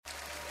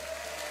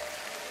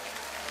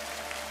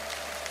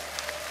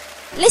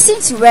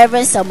Listen to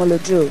Reverend Samuel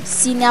Odro,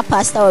 Senior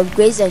Pastor of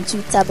Grace and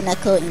Truth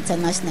Tabernacle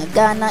International,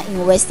 Ghana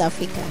in West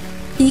Africa.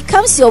 He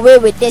comes your way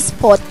with this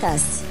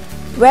podcast.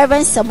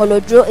 Reverend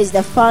Samuel Odro is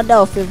the founder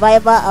of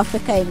Revival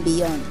Africa and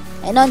Beyond,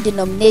 a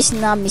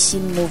non-denominational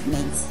mission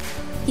movement.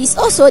 He's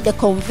also the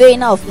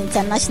convener of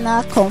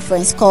international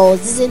conference called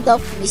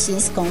Zinzendorf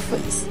Missions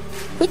Conference,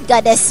 which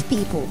gathers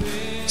people,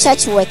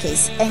 church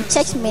workers, and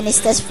church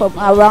ministers from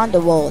around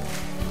the world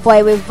for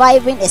a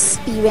reviving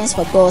experience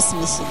for God's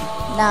mission.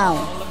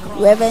 Now,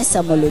 Reverend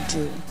Samuel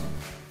Odro.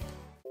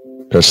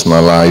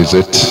 Personalize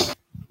it,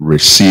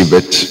 receive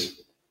it,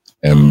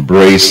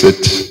 embrace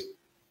it,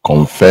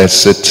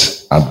 confess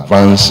it,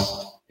 advance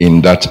in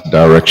that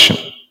direction,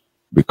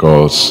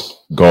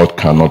 because God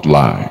cannot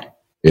lie.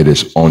 It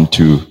is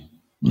unto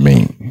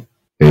me.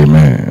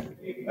 Amen.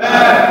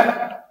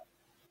 Amen.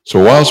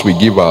 So whilst we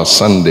give our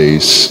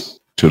Sundays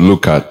to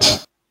look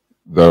at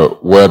the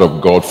word of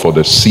God for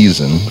the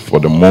season, for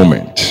the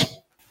moment,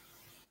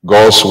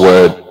 God's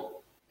word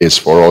is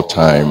for all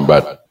time,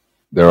 but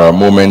there are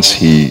moments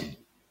he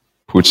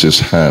puts his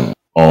hand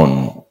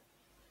on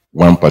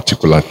one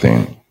particular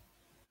thing.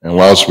 And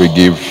whilst we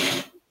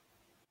give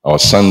our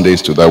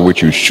Sundays to that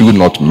which you should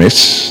not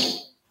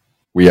miss,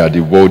 we are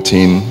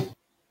devoting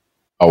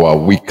our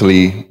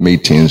weekly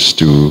meetings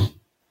to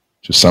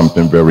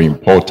something very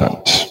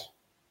important,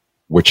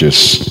 which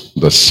is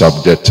the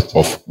subject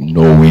of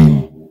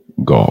knowing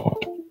God.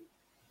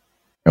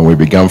 And we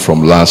began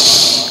from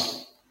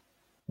last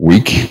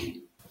week,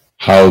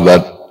 how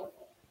that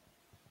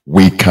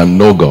we can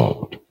know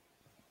God,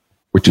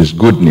 which is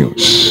good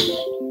news.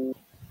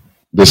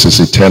 This is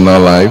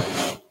eternal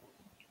life,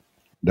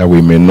 that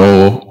we may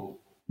know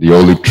the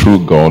only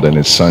true God and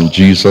his Son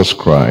Jesus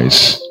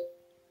Christ,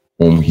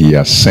 whom he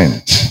has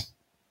sent,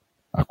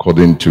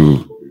 according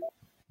to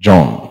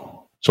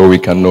John, so we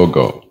can know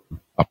God.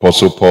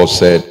 Apostle Paul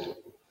said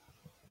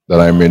that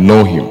I may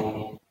know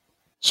him.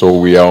 So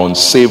we are on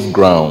safe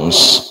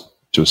grounds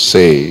to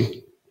say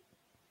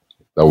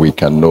that we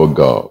can know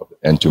God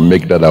and to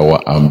make that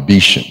our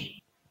ambition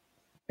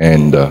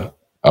and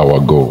our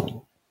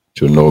goal,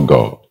 to know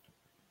God.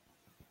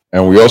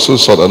 And we also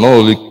saw that not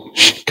only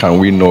can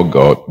we know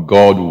God,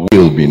 God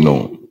will be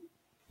known.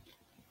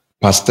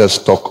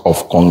 Pastors talk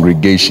of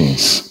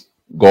congregations.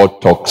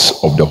 God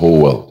talks of the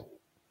whole world.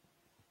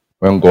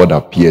 When God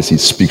appears, he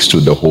speaks to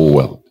the whole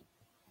world.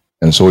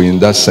 And so in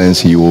that sense,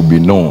 he will be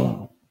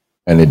known.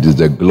 And it is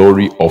the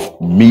glory of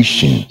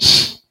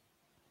missions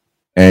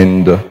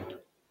and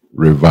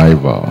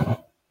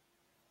revival.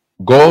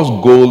 God's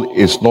goal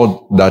is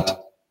not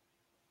that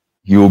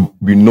he will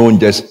be known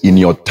just in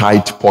your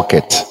tight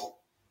pocket,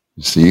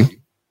 you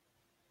see,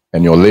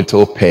 and your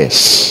little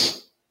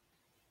purse,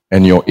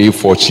 and your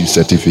A4 chief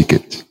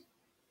certificate.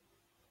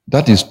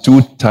 That is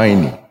too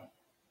tiny.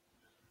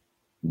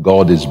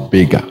 God is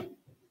bigger.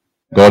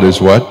 God is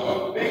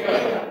what?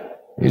 Bigger.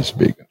 He's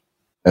bigger.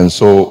 And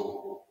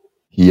so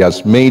he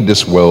has made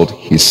this world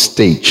his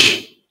stage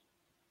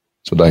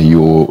so that he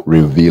will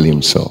reveal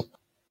himself.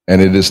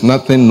 And it is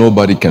nothing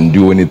nobody can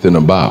do anything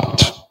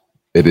about.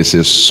 It is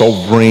his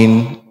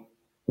sovereign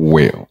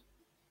will.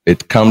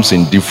 It comes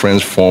in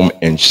different form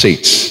and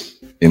shapes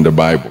in the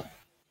Bible.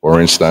 For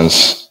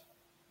instance,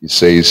 he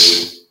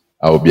says,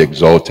 I will be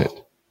exalted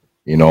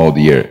in all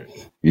the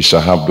earth. He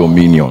shall have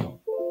dominion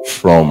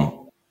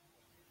from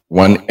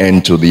one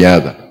end to the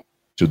other,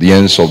 to the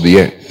ends of the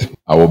earth.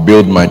 I will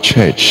build my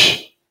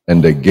church,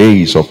 and the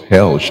gates of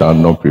hell shall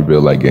not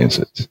prevail against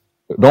it.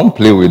 Don't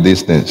play with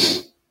these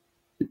things.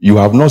 You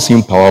have not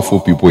seen powerful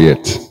people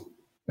yet.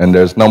 And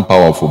there's none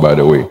powerful, by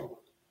the way.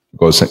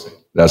 Because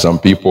there are some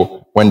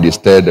people, when they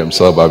stir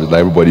themselves up,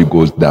 everybody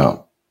goes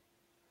down.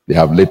 They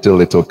have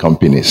little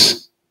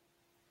companies.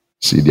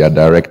 See, they are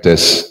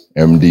directors,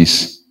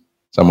 MDs.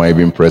 Some are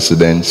even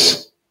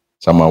presidents.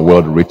 Some are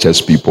world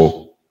richest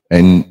people.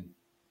 And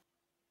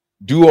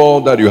do all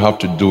that you have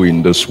to do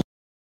in this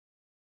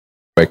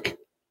work.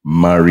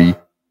 Marry,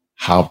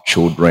 have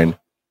children.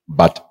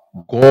 But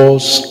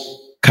God's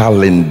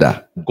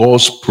calendar,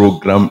 God's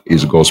program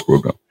is God's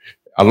program.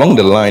 Along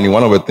the line,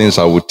 one of the things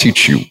I will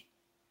teach you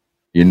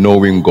in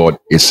knowing God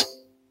is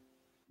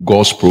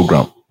God's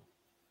program.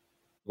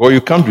 Well, you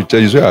come to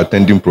church, you say you're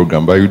attending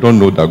program, but you don't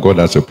know that God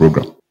has a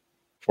program.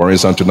 For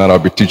instance, tonight I'll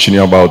be teaching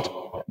you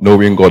about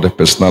knowing God, the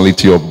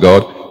personality of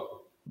God.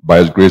 By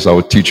his grace, I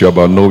will teach you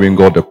about knowing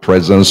God, the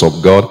presence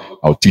of God.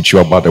 I'll teach you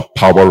about the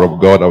power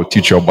of God. I'll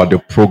teach you about the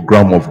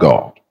program of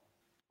God.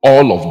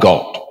 All of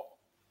God.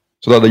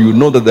 So that you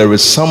know that there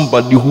is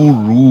somebody who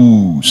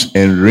rules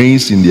and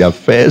reigns in the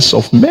affairs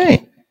of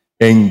men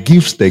and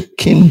gives the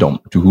kingdom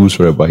to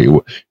whosoever he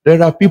will.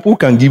 There are people who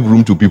can give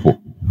room to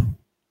people.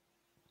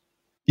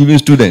 Even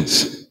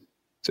students.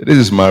 So this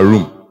is my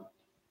room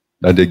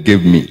that they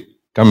gave me.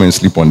 Come and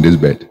sleep on this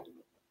bed.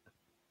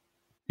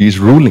 He's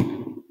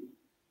ruling.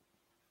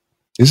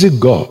 Is it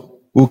God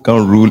who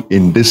can rule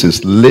in this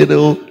is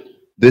little,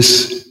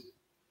 this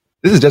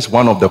is just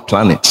one of the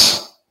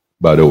planets,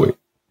 by the way.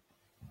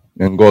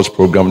 And God's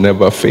program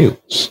never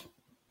fails.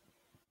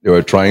 They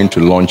were trying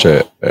to launch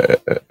a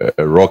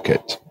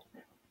rocket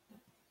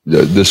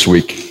this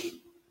week.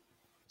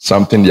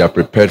 Something they are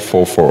prepared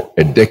for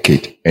a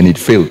decade, and it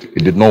failed.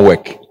 It did not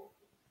work.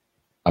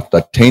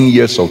 After 10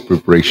 years of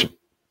preparation,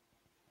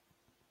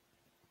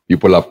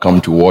 people have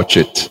come to watch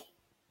it.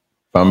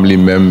 Family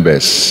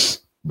members,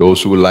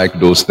 those who like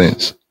those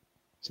things.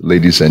 So,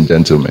 ladies and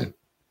gentlemen,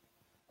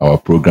 our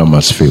program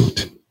has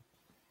failed.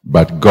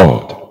 But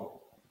God,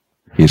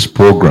 his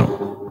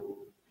program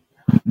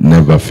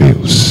never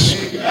fails.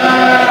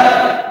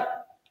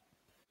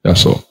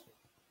 That's all.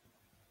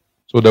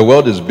 So the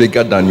world is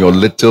bigger than your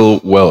little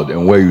world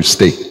and where you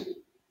stay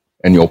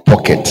and your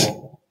pocket.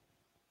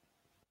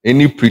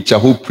 Any preacher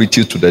who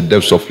preaches to the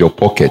depths of your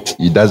pocket,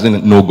 he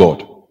doesn't know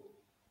God.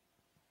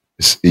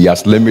 He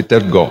has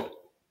limited God.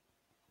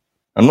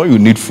 I know you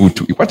need food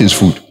too. What is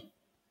food?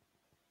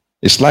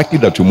 It's likely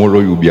that tomorrow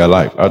you'll be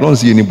alive. I don't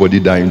see anybody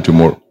dying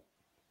tomorrow,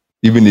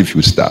 even if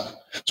you starve.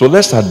 So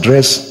let's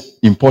address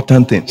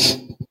important things.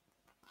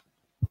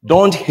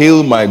 Don't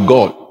hail my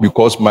God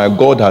because my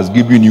God has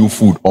given you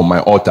food on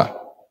my altar.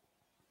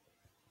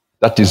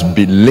 That is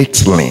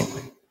belittling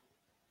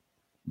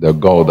the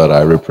God that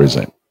I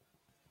represent.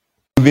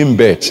 Even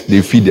birds,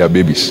 they feed their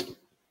babies.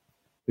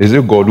 Is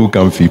it God who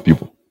can feed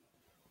people?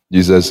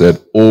 Jesus said,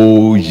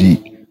 "O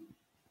ye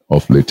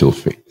of little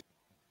faith."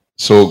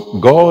 So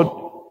God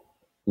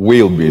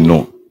will be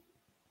known.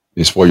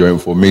 It's for your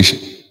information.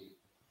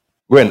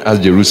 Go and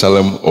ask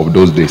Jerusalem of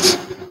those days.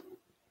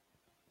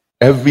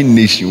 Every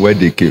nation where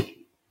they came,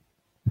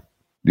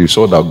 they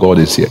saw that God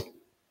is here.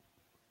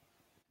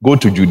 Go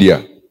to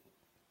Judea.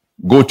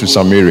 Go to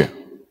Samaria.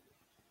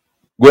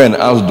 Go and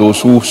ask those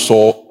who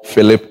saw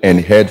Philip and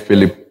heard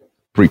Philip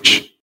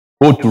preach.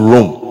 Go to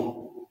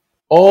Rome.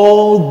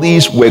 All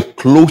these were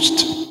closed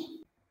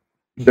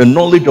to the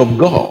knowledge of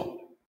God.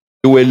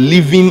 They were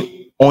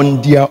living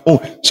on their own.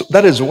 So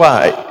that is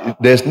why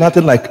there's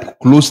nothing like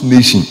closed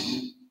nation.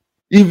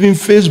 Even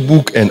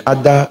Facebook and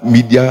other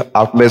media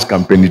outlets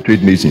can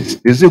penetrate nations.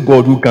 Is it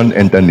God who can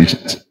enter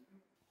nations?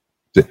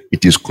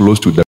 It is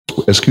closed to them.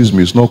 Excuse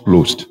me, it's not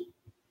closed.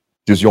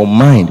 It is your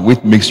mind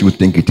which makes you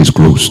think it is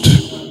closed.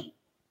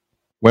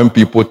 When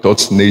people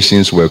thought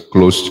nations were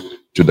closed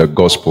to the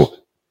gospel,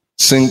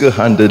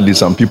 single-handedly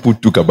some people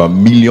took about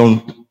 1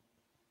 million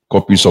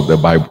copies of the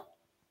Bible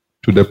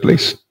to the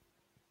place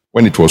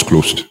when it was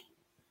closed.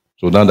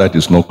 So now that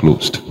is not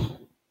closed.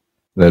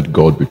 Let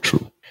God be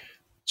true.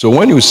 So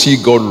when you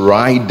see God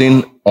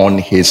riding on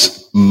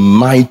his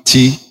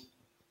mighty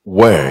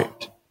word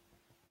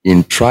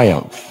in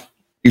triumph,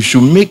 it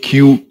should make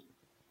you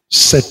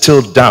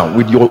settle down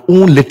with your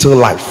own little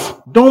life.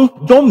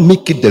 Don't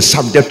make it the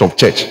subject of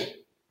church.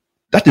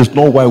 That is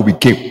not why we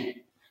came.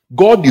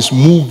 God is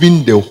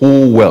moving the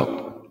whole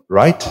world,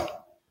 right?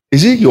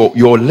 Is it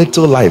your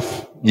little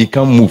life? You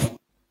can't move.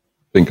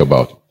 Think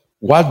about it.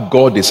 What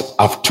God is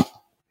up to,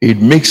 it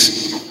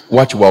makes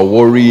what you are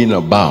worrying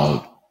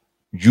about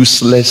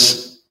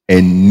useless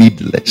and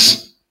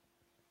needless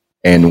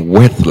and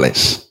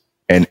worthless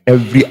and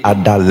every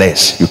other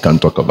less you can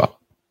talk about.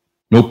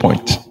 No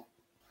point.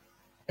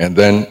 And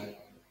then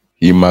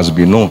he must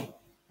be known.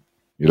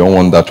 You don't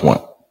want that one.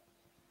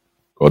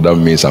 Because that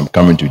means I'm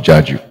coming to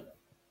judge you.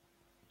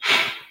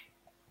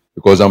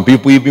 Because some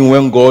people, even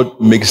when God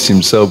makes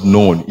himself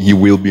known, he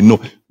will be known.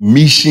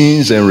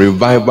 Missions and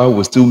revival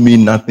will still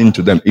mean nothing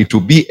to them. It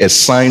will be a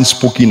sign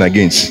spoken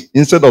against.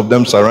 Instead of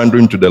them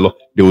surrendering to the Lord,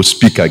 they will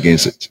speak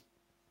against it.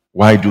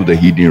 Why do the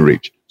hidden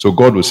rage? So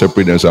God will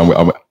separate them.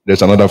 So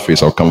there's another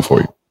face, I'll come for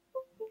you.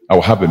 I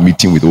will have a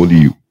meeting with only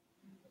you.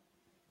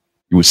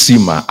 You will see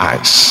my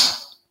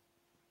eyes.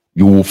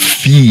 You will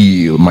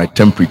feel my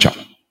temperature.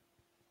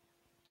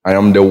 I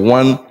am the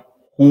one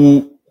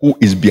who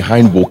is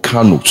behind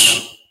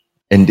volcanoes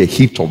and the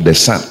heat of the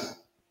sun.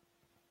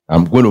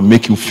 I'm going to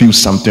make you feel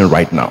something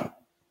right now.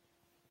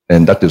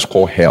 And that is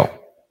called hell.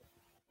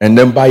 And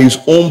then by his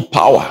own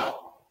power,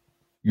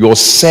 your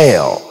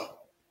cell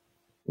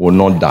will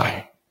not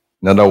die.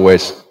 In other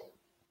words,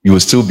 you will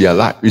still be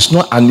alive. It's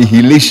not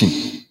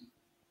annihilation.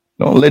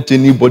 Don't let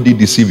anybody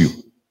deceive you.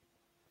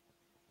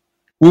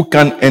 Who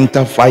can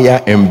enter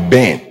fire and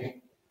burn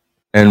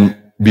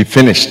and be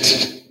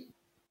finished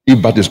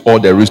if that is all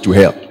there is to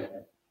hell?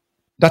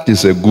 That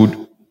is a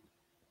good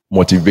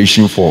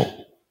motivation for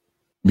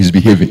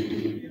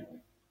misbehaving.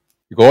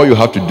 Because all you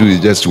have to do is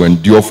just to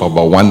endure for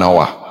about 1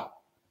 hour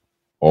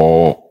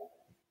or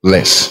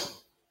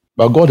less.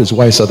 But God is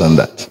wiser than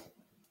that.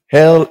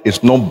 Hell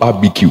is not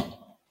barbecue.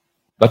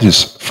 That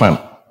is fun.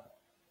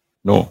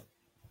 No.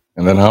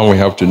 And then how we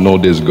have to know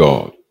this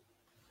God,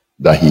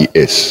 that he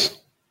is.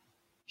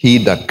 He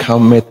that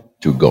cometh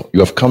to God, you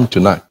have come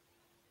tonight,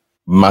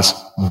 must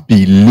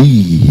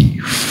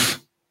believe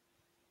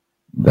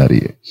that he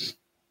is.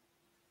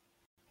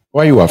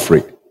 Why are you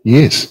afraid?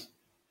 He is.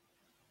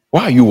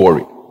 Why are you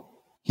worried?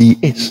 He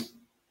is.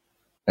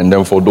 And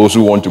then for those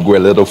who want to go a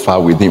little far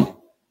with him,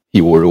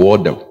 he will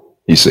reward them,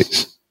 he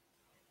says.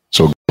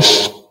 So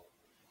God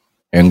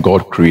and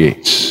God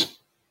creates.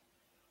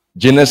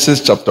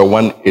 Genesis chapter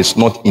 1 is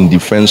not in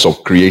defense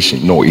of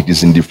creation. No, it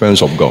is in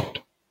defense of God.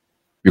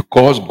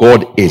 Because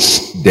God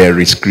is, there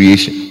is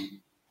creation.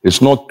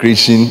 It's not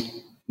creation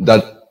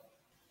that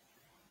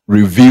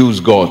reveals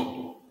God,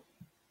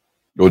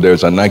 though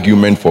there's an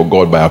argument for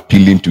God by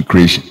appealing to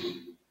creation.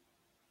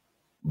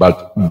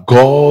 But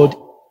God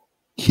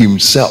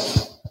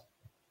himself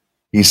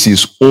is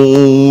his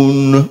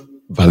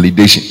own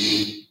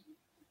validation.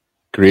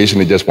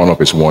 Creation is just one of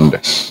his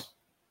wonders.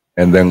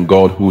 And then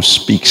God who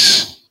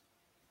speaks,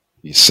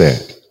 he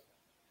said.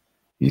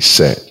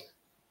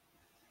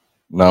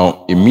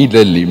 Now,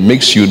 immediately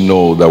makes you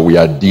know that we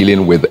are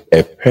dealing with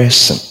a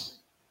person.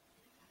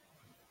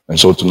 And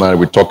so tonight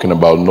we're talking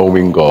about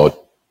knowing God,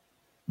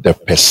 the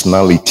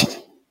personality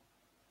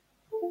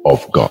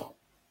of God.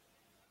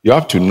 You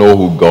have to know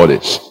who God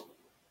is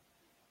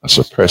as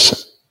a person.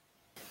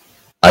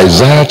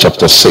 Isaiah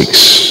chapter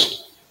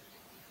 6,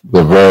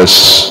 the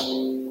verse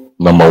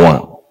number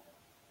 1.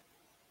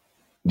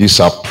 These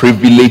are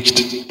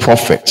privileged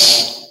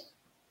prophets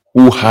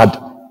who had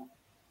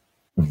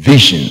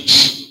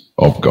visions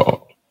of God.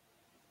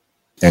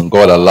 And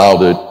God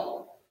allowed it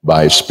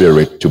by his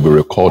Spirit to be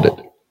recorded.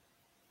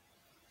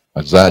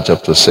 Isaiah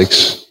chapter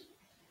 6.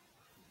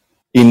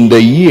 In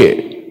the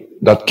year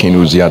that King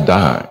Uzziah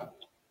died,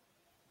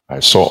 I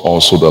saw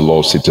also the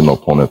Lord sitting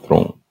upon a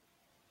throne.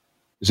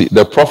 You see,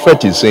 the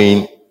prophet is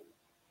saying,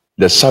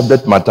 the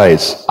subject matter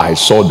is, I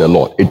saw the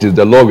Lord. It is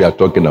the Lord we are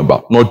talking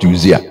about, not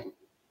Uzziah.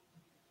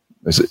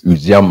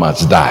 Uzziah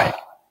must die.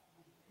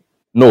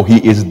 No,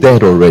 he is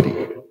dead already.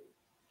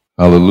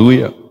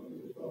 Hallelujah.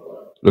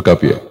 Look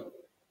up here.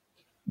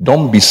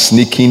 Don't be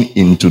sneaking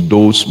into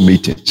those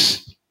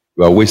meetings.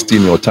 You are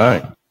wasting your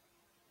time.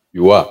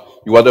 You are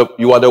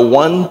the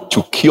one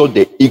to cure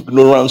the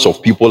ignorance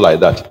of people like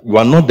that. You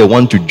are not the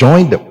one to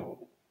join them.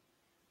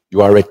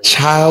 You are a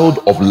child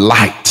of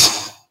light.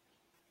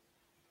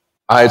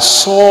 I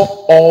saw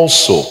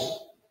also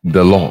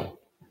the Lord.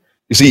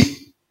 You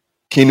see,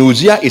 King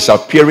Uzziah is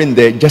appearing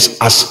there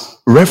just as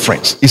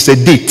reference. It's a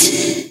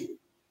date.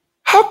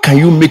 How can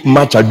you make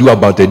much ado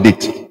about a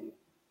date?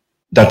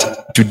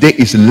 That today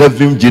is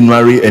 11th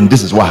January and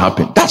this is what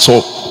happened. That's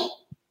all.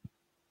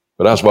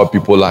 But that's what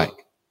people like.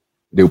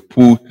 They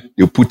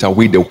put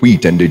away the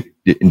wheat and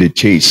they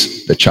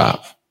chase the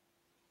chaff.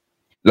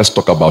 Let's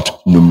talk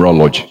about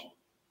numerology.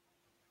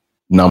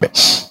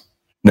 Numbers.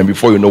 Then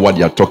before you know what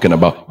they are talking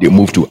about, they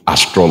move to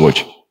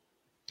astrology.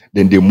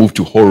 Then they move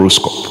to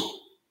horoscope.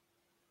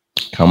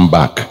 Come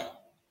back.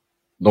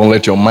 Don't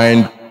let your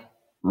mind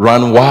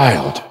run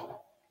wild.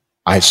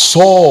 I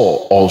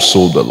saw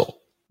also the Lord.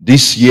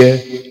 This year,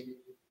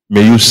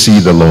 may you see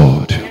the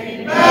Lord.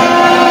 Amen.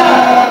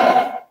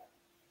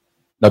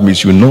 That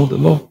means you know the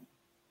Lord.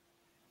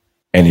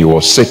 And he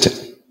was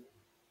sitting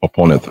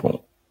upon a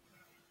throne,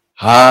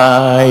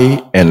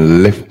 high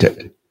and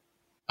lifted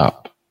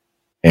up,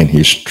 and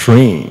his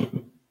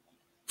train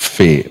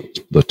filled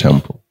the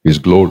temple, his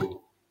glory.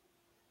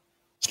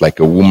 It's like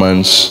a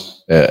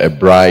woman's, a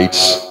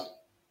bride's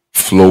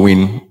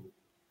flowing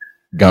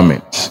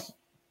garment.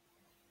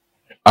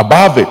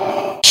 Above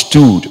it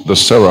stood the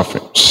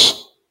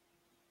seraphims.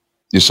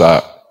 These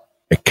are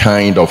a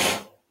kind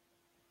of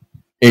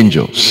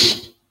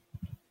angels.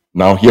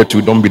 Now here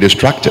too, don't be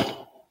distracted.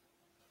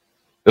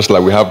 Just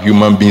like we have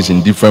human beings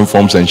in different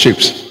forms and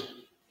shapes.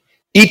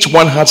 Each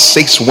one had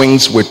 6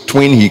 wings. With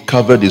twin he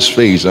covered his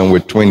face, and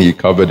with twin he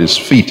covered his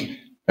feet,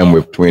 and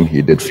with twin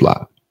he did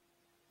fly.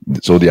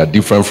 So they are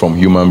different from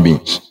human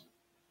beings.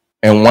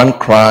 And one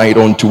cried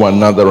unto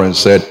another and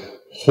said,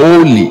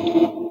 Holy,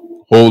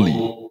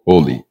 holy,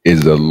 holy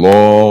is the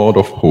Lord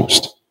of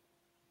hosts.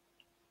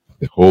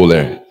 The whole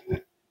earth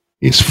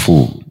is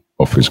full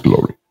of his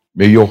glory.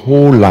 May your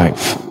whole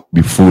life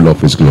be full of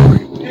his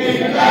glory.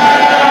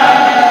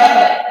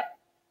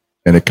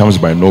 And it comes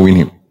by knowing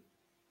him.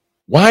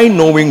 Why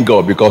knowing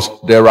God? Because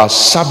there are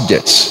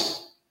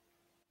subjects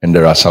and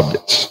there are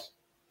subjects.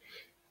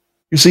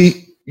 You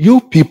see, you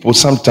people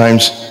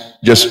sometimes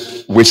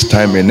just waste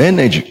time and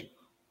energy.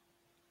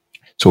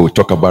 So we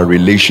talk about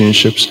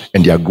relationships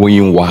and they are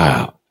going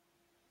wild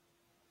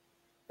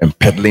and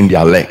peddling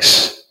their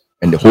legs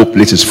and the whole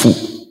place is full.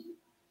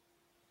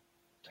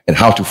 And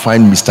how to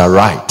find Mr.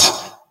 Right.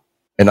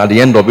 And at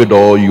the end of it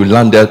all, you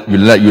landed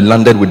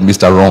with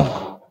Mr. Wrong.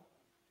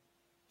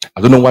 I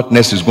don't know what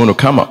next is going to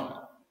come up.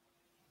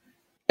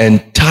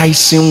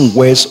 Enticing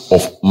words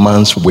of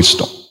man's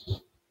wisdom.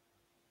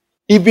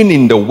 Even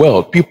in the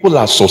world, people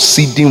are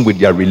succeeding with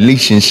their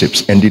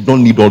relationships and they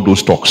don't need all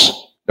those talks.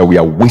 That we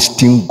are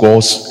wasting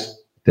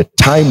the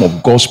time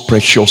of God's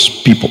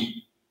precious people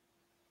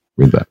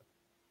with that.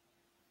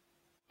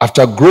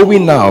 After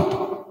growing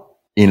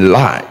up in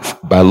life,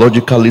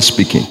 biologically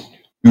speaking,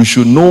 you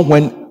should know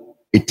when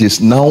it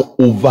is now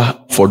over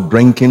for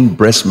drinking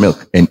breast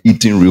milk and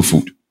eating real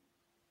food.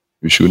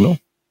 You should know.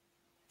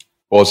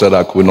 Paul said,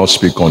 I could not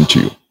speak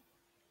unto you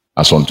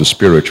as unto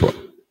spiritual,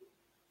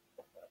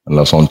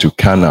 unless unto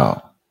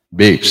carnal.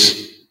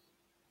 Babes,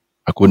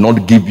 I could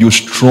not give you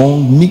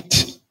strong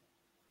meat.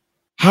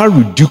 How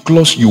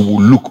ridiculous you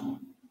will look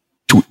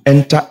to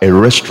enter a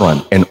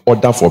restaurant and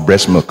order for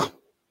breast milk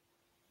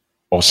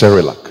or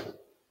Cerelac.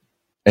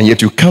 And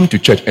yet you come to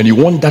church and you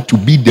want that to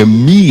be the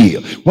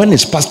meal. When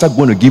is pastor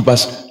going to give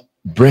us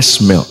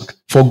breast milk?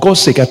 For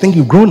God's sake, I think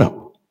you've grown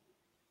up.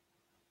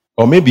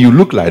 Or maybe you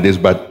look like this,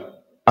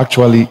 but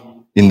actually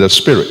in the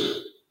spirit,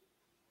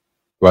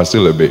 you are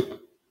still a babe.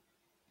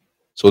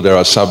 So there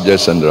are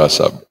subjects and there are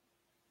subjects.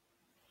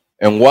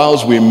 And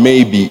whilst we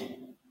may be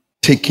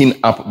taken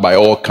up by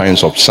all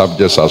kinds of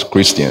subjects as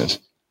Christians,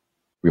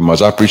 we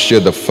must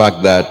appreciate the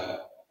fact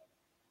that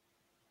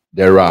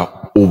there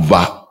are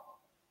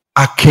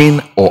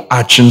overarching or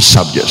arching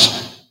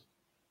subjects.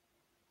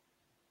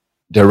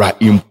 There are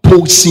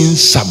imposing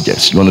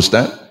subjects. You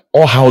understand?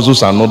 All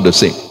houses are not the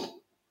same.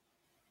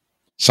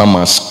 Some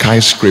are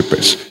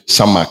skyscrapers,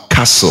 some are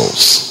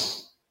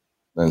castles,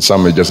 and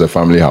some are just a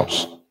family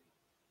house.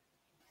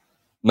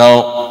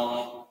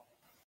 Now,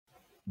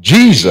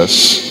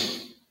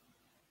 Jesus,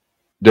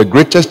 the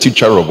greatest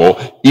teacher of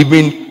all,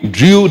 even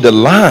drew the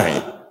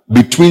line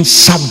between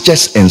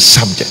subjects and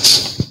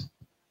subjects.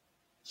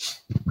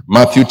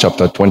 Matthew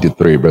chapter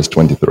 23, verse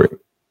 23.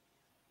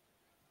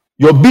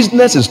 Your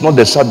business is not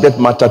the subject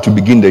matter to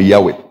begin the year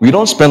with. We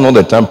don't spend all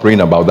the time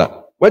praying about that.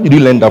 Where did you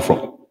learn that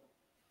from?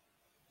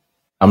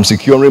 I'm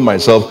securing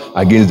myself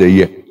against the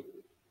year.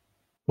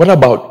 What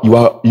about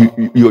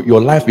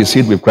your life is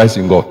hid with Christ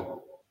in God?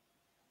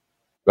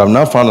 You have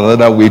now found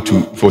another way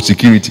for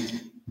security.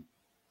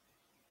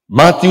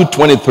 Matthew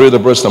 23, the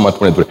verse number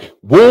 23.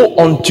 Woe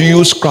unto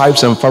you,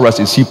 scribes and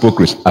Pharisees,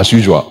 hypocrites, as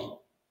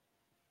usual.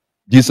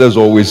 Jesus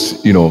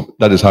always,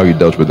 that is how he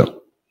dealt with them.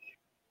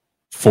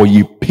 For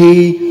ye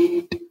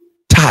pay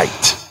tithe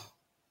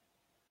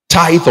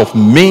of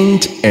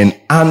mint and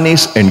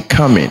anise and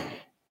cumin,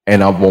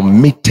 and have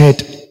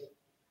omitted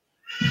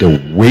the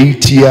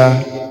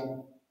weightier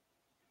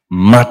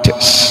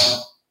matters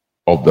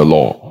of the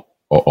law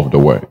or of the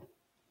word.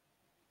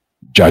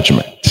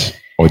 Judgment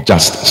or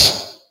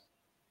justice.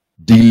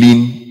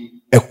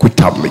 Dealing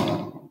equitably.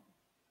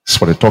 That's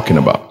what they're talking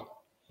about.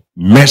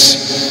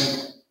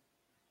 Mercy.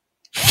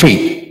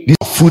 Faith. These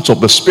are fruits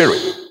of the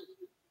Spirit.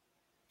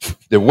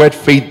 The word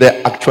faith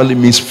there actually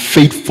means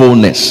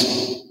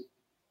faithfulness.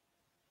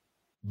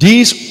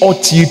 These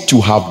ought ye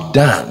to have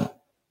done.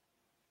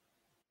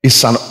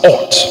 It's an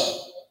ought.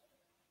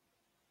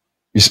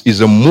 It's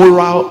a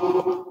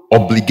moral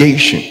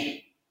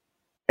obligation.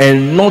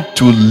 And not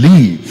to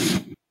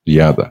leave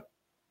the other.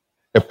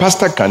 A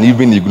pastor can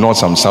even ignore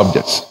some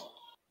subjects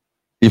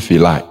if he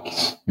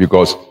likes,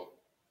 because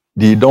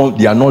they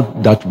are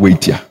not that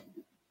weightier.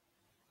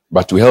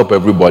 But to help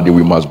everybody,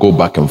 we must go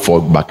back and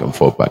forth, back and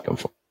forth, back and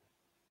forth.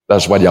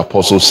 That's why the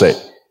apostle said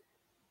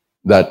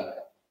that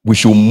we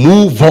should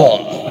move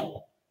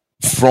on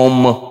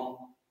from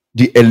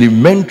the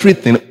elementary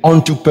thing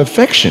onto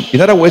perfection.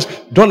 In other words,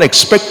 don't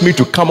expect me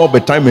to come up a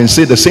time and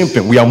say the same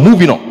thing. We are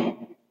moving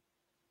on.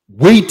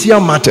 Weightier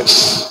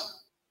matters.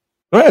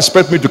 Don't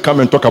expect me to come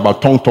and talk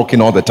about tongue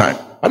talking all the time.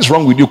 What is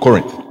wrong with you,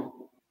 Corinth?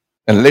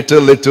 And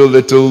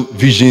little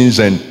visions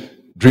and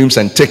dreams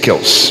and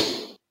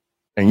tickles.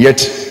 And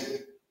yet,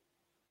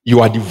 you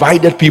are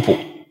divided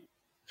people.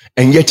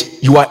 And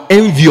yet, you are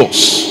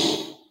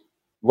envious.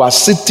 You are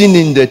sitting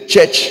in the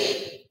church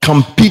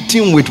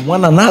competing with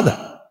one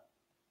another.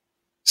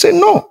 Say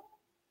no.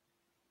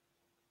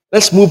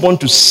 Let's move on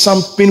to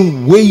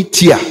something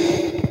weightier.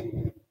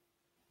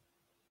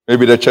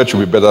 Maybe the church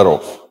will be better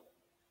off.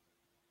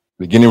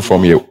 Beginning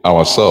from here,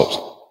 ourselves.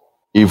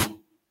 If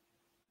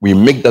we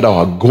make that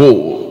our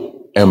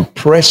goal and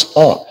press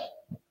on,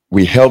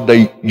 we help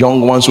the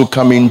young ones who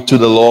come into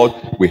the Lord.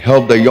 We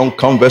help the young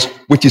converts,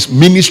 which is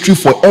ministry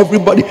for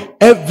everybody.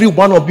 Every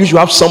one of you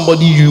have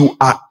somebody you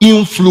are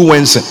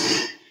influencing.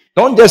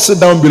 Don't just sit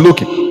down and be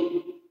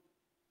looking.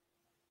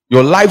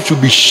 Your life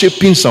should be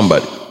shaping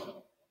somebody.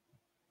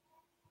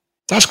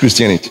 That's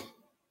Christianity.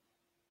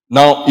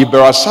 Now, if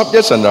there are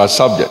subjects and there are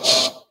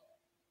subjects,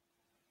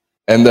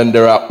 and then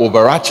there are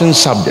overarching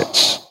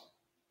subjects,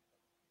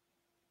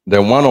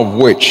 then one of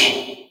which,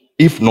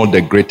 if not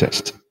the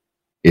greatest,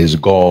 is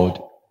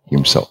God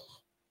himself.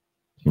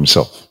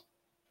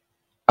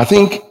 I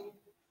think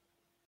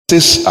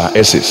these are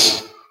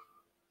S's.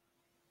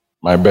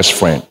 My best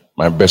friend,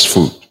 my best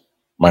food,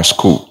 my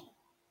school,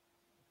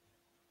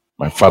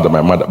 my father,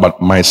 my mother, but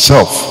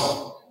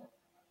myself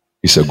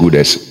is a good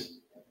essay.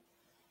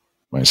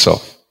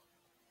 Myself.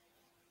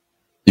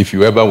 If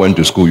you ever went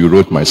to school, you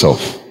wrote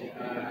myself.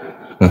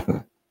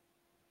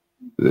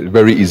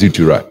 Very easy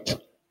to write.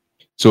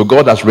 So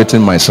God has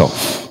written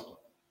myself.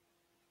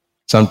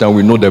 Sometimes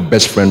we know the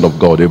best friend of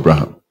God,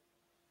 Abraham.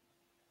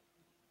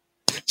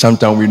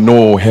 Sometimes we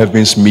know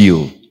heaven's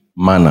meal,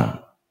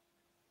 manna.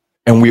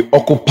 And we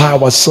occupy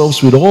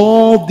ourselves with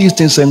all these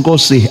things, and God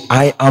say,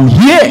 I am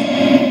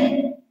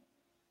here.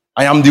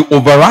 I am the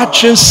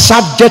overarching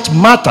subject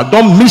matter.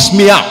 Don't miss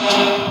me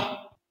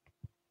out.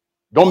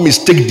 Don't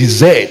mistake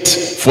dessert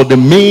for the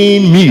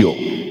main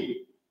meal.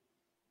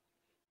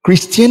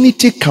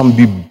 Christianity can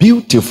be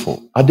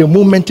beautiful. At the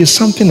moment, it's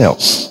something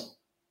else.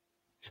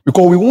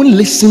 Because we won't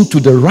listen to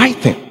the right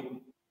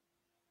thing.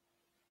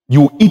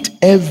 You eat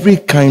every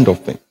kind of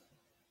thing.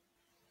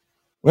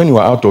 When you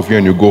are out of here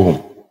and you go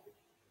home,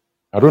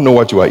 I don't know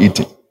what you are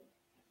eating.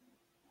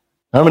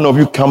 How many of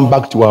you come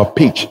back to our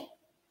page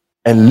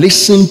and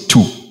listen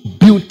to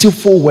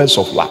beautiful words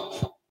of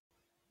life?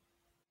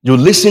 You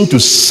listen to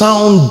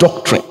sound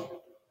doctrine.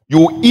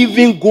 You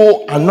even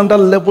go another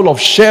level of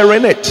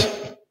sharing it.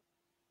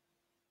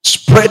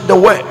 Spread the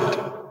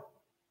word.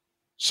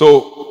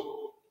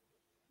 So,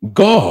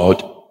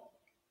 God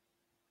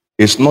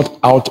is not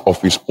out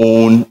of his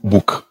own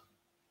book.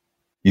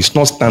 He's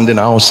not standing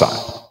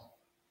outside.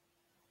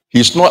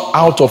 He's not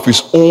out of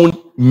his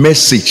own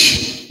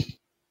message.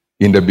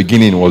 In the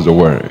beginning was the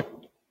Word.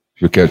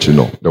 If you care to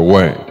know, the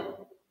Word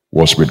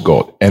was with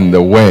God. And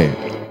the Word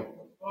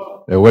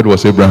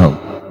was Abraham.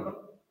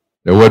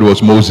 The Word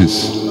was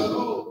Moses.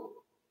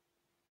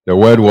 The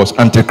Word was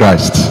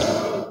Antichrist.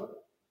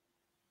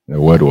 The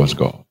Word was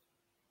God.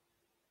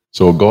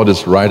 So God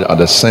is right at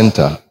the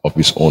center of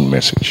his own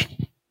message.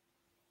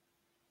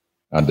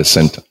 At the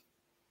center.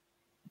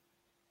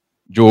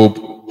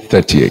 Job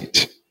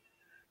 38.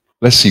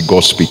 Let's see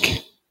God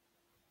speak.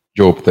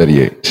 Job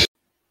 38.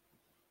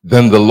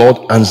 Then the Lord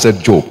answered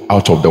Job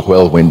out of the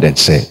whirlwind and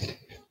said,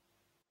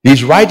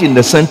 he's right in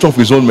the center of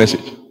his own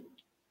message.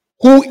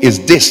 Who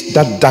is this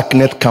that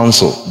darkeneth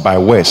counsel by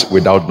words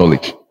without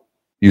knowledge?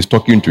 He's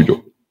talking to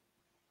Job.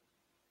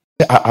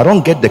 I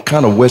don't get the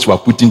kind of words we are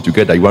putting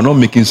together. You are not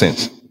making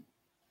sense.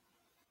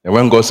 And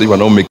when God says you are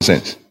not making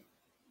sense,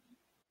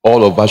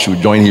 all of us should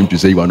join him to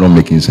say you are not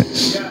making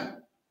sense.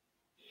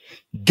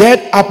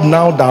 Get up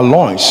now thy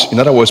loins. In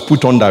other words,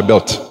 put on thy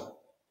belt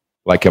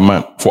like a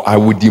man. For I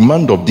will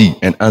demand of thee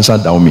and answer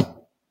thou me.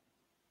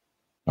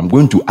 I'm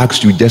going to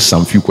ask you just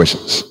some few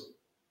questions.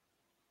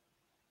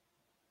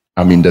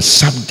 I'm in the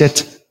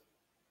subject,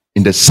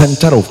 in the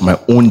center of my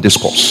own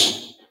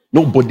discourse.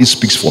 Nobody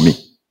speaks for me.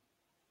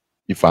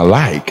 If I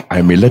like,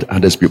 I may let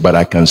others speak, but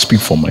I can speak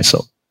for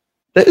myself.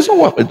 That is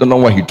what I don't know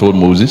what he told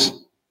Moses.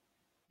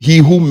 He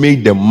who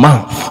made the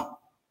mouth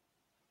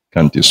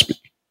can't you speak.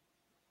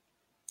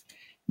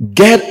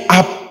 Get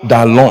up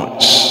thy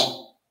loins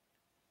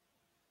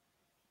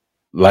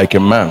like a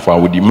man, for I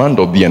will demand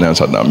of thee and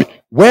answer thou me.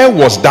 Where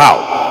was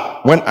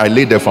thou when I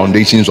laid the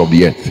foundations of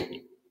the earth?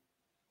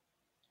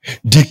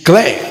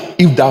 Declare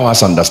if thou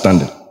hast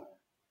understanding.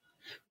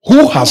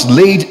 Who has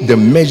laid the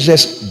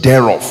measures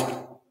thereof?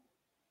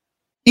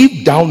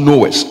 If thou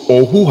knowest,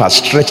 or who has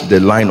stretched the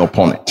line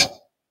upon it?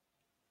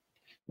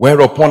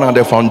 Whereupon are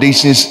the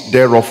foundations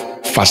thereof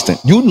fasting?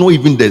 You know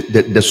even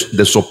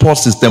the support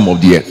system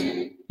of the earth.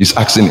 He's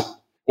asking it.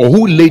 Or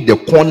who laid the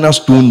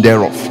cornerstone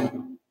thereof?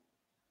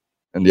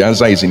 And the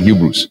answer is in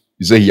Hebrews.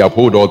 He said he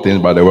uphold all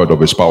things by the word of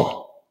his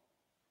power.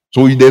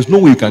 So there's no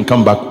way you can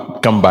come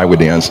by with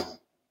the answer.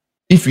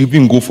 If you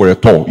even go for a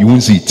tour, you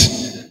won't see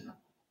it.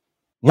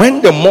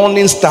 When the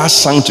morning stars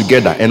sang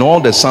together and all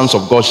the sons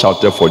of God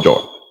shouted for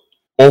joy.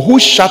 Or who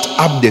shut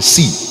up the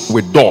sea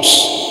with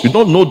doors? You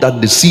don't know that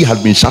the sea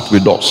has been shut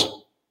with doors.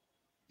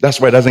 That's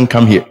why it doesn't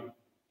come here.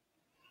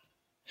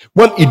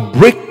 When it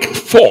break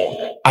forth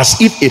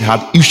as if it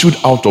had issued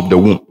out of the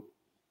womb.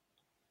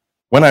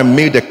 When I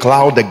made the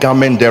cloud the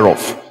garment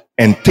thereof,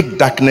 and thick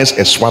darkness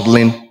a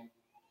swaddling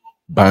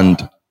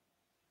band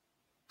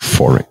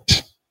for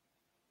it,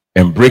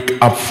 and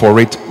break up for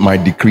it my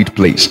decreed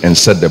place, and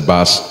set the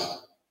bars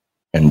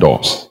and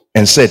doors,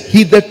 and said,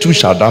 hitherto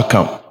shalt thou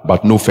come,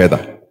 but no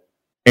further,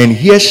 and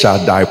here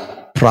shall thy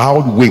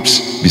proud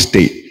waves be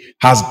stayed.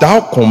 Hast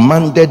thou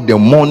commanded the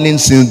morning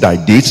since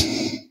thy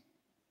days?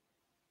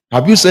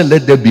 Have you said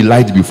let there be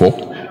light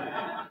before?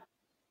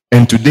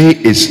 And today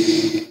is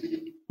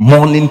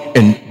morning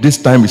and this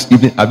time is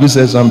evening. Have you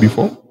said something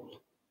before?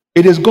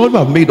 It is God who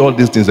have made all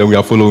these things and we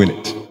are following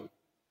it.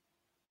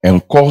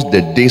 And caused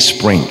the day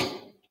spring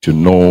to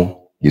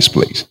know his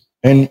place.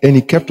 And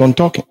he kept on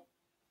talking.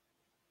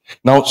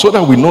 Now, so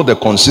that we know the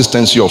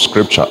consistency of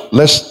scripture,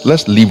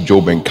 let's leave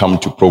Job and come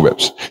to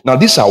Proverbs. Now,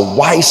 these are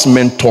wise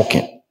men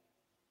talking.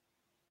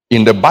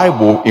 In the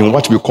Bible, in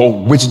what we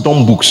call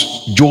wisdom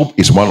books, Job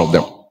is one of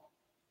them.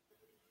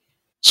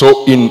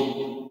 So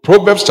in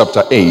Proverbs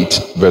chapter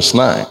 8, verse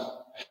 9,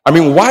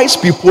 wise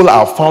people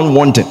are found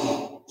wanting.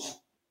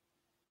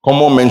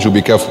 Common men should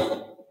be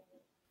careful.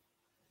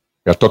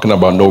 We are talking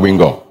about knowing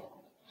God.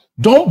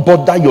 Don't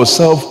bother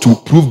yourself to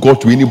prove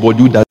God to anybody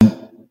who doesn't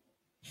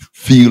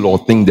feel or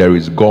think there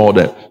is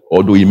God,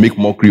 or do you make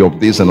mockery of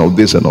this and of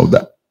this and of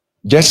that.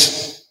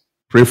 Just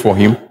pray for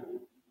him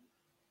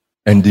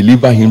and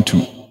deliver him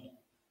to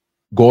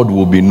God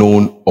will be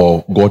known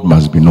or God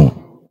must be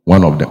known.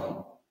 One of them.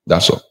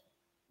 That's all.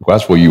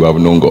 Because for you have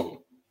known God.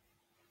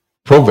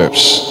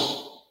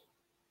 Proverbs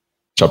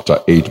chapter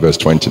 8 verse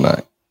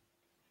 29.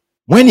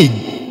 When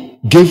he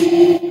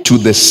gave to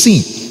the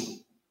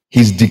sea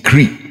his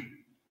decree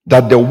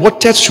that the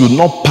waters should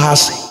not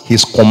pass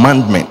his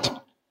commandment,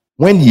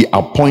 when he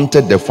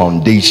appointed the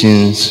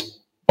foundations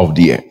of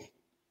the earth.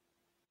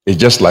 It's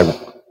just like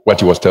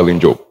what he was telling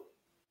Job.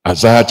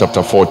 Isaiah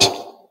chapter 40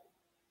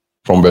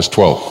 from verse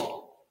 12.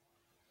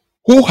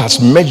 Who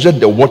has measured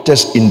the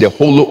waters in the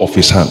hollow of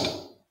his hand?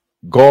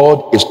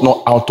 God is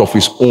not out of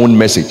his own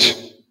message.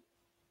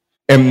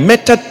 And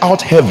meted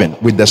out heaven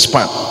with the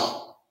span,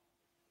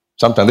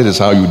 Sometimes this is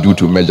how you do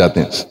to measure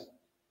things.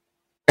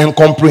 And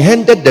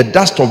comprehended the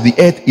dust of the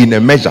earth in a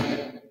measure.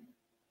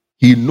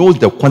 He knows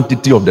the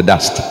quantity of the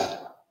dust.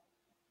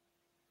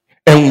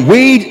 And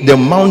weighed the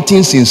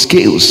mountains in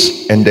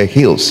scales and the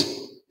hills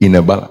in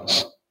a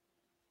balance.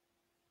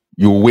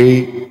 You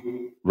weigh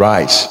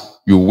rice.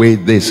 You weigh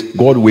this.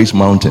 God weighs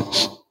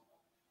mountains.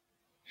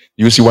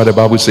 You see what the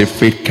Bible says,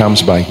 faith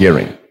comes by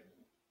hearing.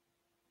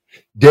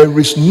 There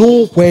is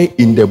nowhere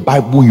in the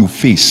Bible you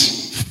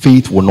face,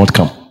 faith will not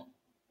come.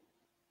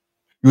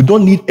 You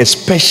don't need a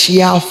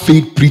special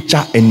faith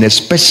preacher and a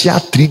special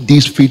 3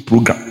 days faith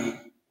program.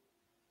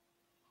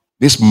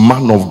 This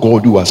man of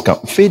God who has come.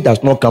 Faith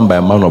does not come by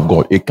a man of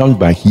God. It comes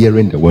by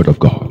hearing the word of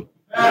God.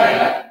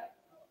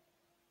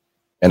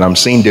 And I'm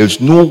saying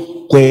there's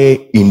nowhere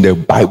in the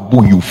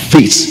Bible you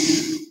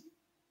face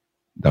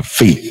that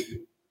faith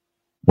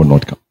will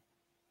not come.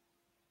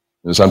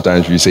 And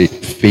sometimes we say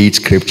faith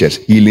scriptures,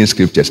 healing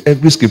scriptures.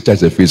 Every scripture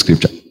is a faith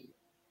scripture.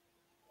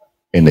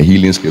 And a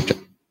healing scripture.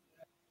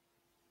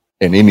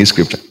 And any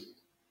scripture.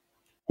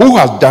 Who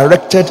has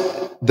directed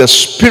the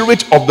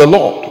Spirit of the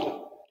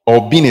Lord,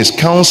 or being his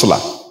counselor,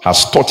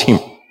 has taught him.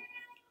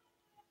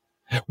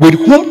 With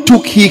whom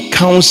took he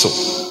counsel?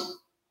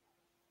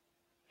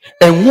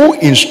 And who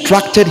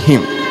instructed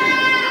him?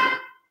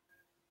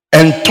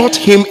 And taught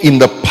him in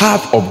the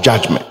path of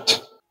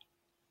judgment.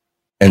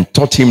 And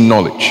taught him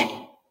knowledge.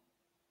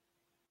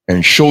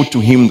 And showed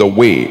to him the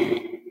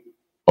way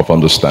of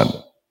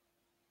understanding.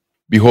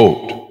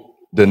 Behold,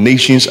 the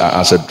nations are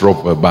as a drop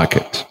of a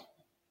bucket,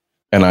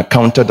 and are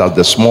counted as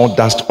the small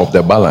dust of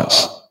the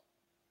balance.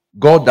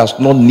 God does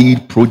not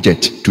need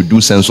project to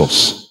do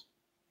census.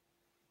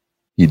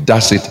 He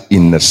does it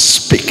in a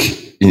speck,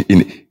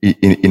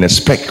 in a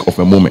speck of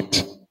a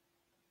moment.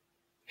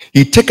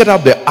 He taketh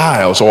up the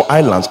isles or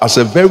islands as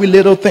a very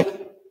little thing.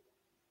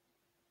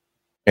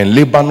 And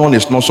Lebanon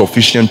is not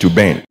sufficient to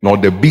burn, nor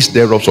the beast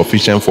thereof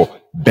sufficient for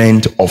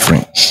burnt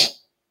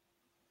offerings.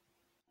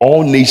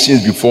 All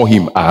nations before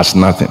him are as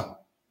nothing.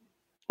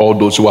 All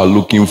those who are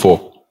looking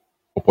for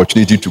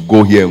opportunity to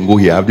go here and go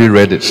here, have they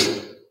read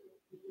this?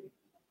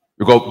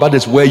 Because that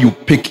is where you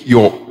pick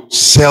your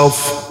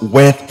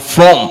self-worth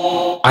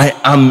from. I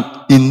am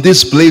in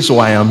this place,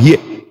 or I am here.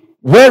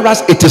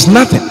 Whereas it is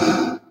nothing.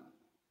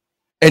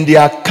 And they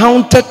are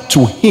counted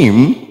to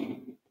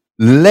him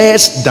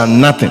less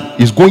than nothing.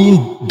 It's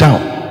going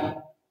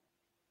down.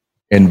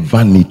 And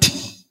vanity.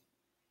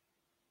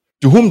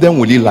 To whom then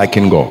will he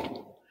liken God?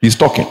 He's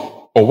talking.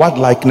 Or what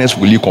likeness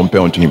will you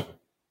compare unto him?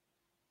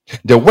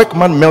 The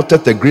workman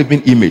melted the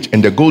graven image,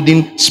 and the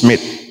goldsmith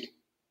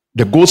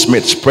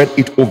spread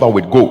it over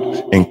with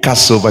gold and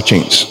cast silver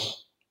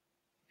chains.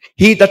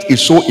 He that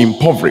is so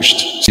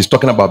impoverished, he's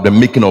talking about the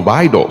making of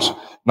idols.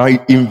 Now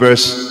in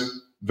verse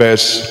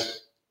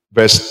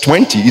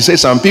 20, he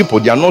says some people,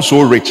 they are not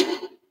so rich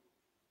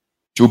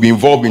to be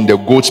involved in the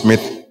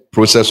goldsmith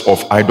process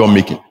of idol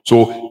making.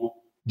 So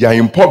they are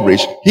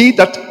impoverished. He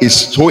that is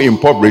so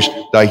impoverished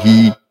that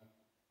he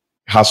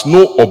has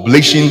no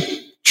oblation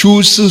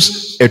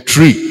chooses a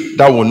tree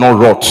that will not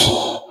rot.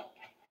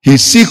 He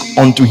seek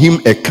unto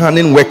him a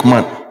cunning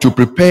workman to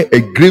prepare a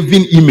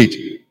graven image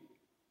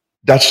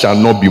that shall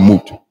not be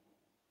moved.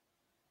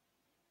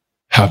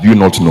 Have you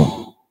not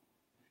known?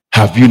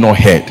 Have you not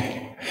heard?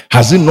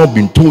 Has it not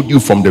been told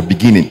you from the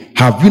beginning?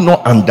 Have you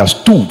not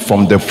understood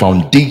from the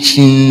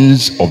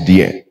foundations of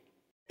the earth?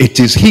 It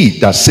is he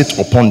that sits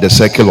upon the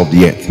circle of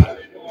the earth,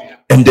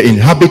 and the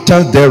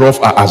inhabitants thereof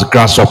are as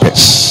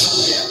grasshoppers.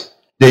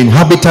 The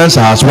inhabitants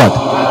are as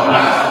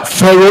what?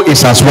 Pharaoh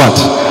is as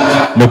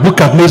what?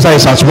 Nebuchadnezzar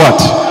is as what?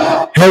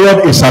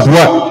 Herod is as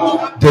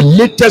what? The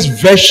latest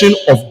version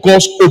of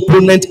God's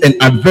opponent and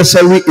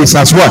adversary is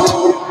as what?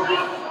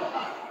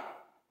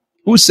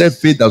 Who said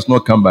faith does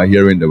not come by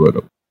hearing the word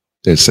of God?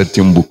 There's a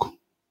certain book.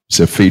 It's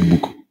a faith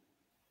book.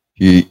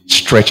 He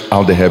stretched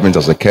out the heavens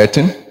as a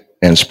curtain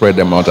and spread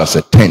them out as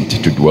a tent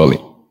to dwell in.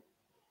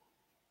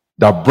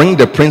 That bring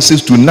the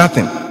princes to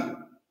nothing.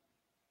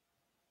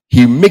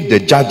 He make the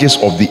judges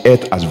of the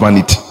earth as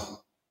vanity.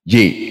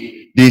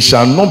 Yea, they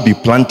shall not be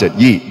planted.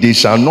 Yea, they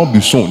shall not be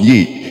sown.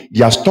 Yea,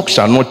 their stock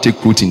shall not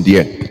take root in the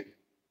earth.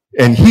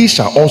 And he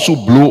shall also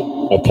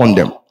blow upon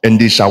them, and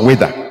they shall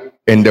wither,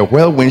 and the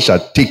whirlwind shall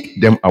take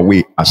them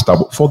away as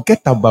stubble.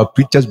 Forget about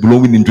preachers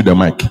blowing into the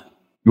mic.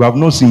 You have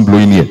not seen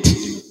blowing yet.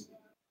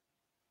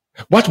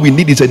 What we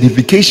need is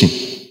edification,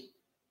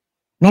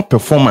 not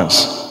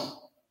performance.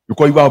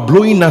 Because you are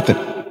blowing nothing.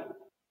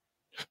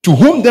 To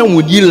whom then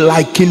would ye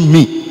liken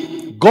me?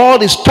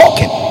 God is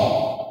talking.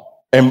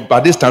 And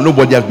by this time,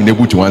 nobody has been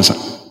able to answer.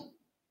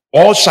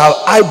 Or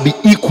shall I be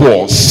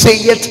equal,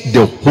 saith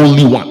the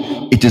Holy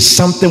One. It is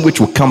something which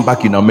will come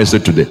back in our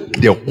message today.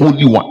 The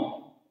Holy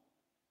One.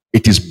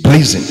 It is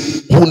blazing.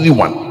 Holy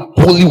One,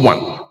 Holy One,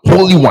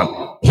 Holy One,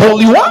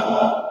 Holy One.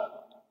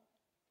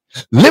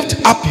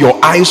 Lift up your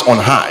eyes on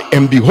high,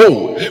 and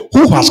behold,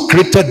 who has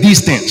created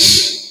these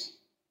things,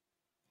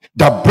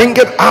 that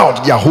bringeth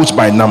out their hosts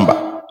by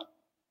number.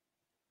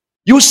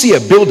 You see a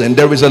building,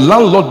 there is a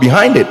landlord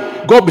behind it.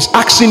 God is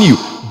asking you,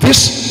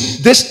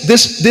 this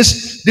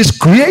this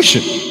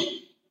creation.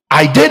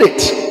 I did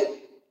it,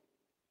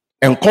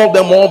 and called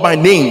them all by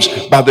names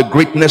by the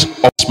greatness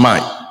of his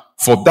might.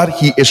 For that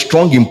he is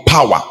strong in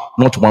power,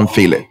 not one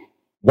faileth.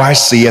 Why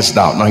sayest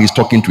thou? Now he's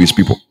talking to his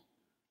people.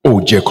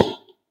 O Jacob,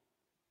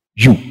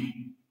 you,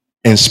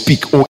 and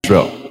speak, O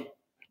Israel,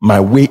 my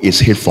way is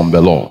hid from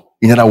the Lord.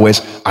 In other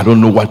words, I don't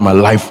know what my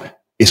life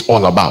is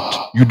all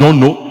about. You don't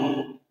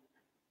know?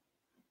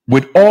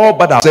 With all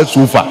but I've said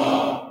so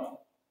far,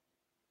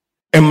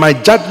 and my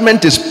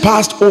judgment is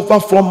passed over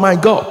from my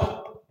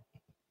God.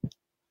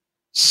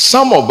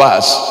 Some of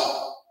us,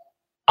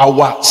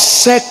 our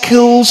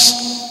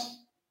circles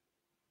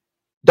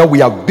that we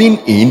have been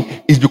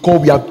in is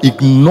because we have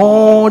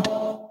ignored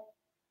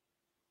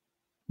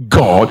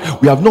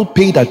God. We have not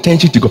paid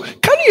attention to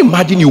God. Can you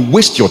imagine you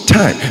waste your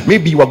time?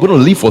 Maybe you are going to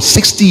live for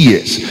 60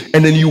 years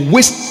and then you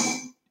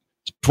waste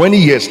 20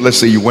 years. Let's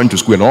say you went to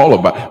school and all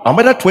of that.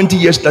 Another 20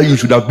 years that you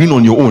should have been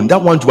on your own.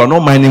 That one you are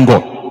not minding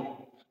God.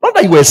 Not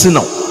that you were a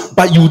sinner,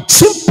 but you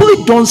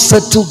simply don't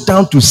settle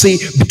down to say,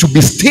 to be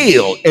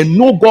still and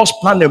know God's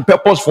plan and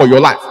purpose for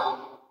your life.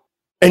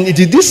 And it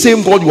is this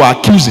same God you are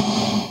accusing.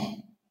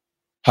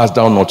 Hast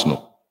thou not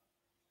known?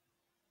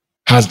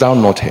 Hast thou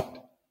not heard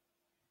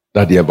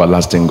that the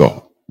everlasting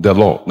God, the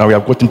Lord, now we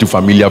have gotten to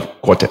familiar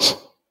quarters,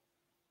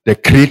 the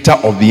creator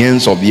of the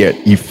ends of the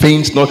earth, he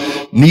faints not,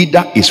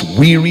 neither is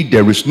weary.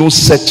 There is no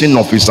searching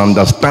of his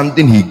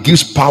understanding. He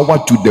gives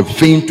power to the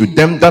faint. To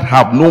them that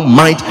have no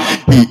might,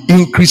 he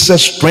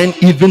increases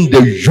strength. Even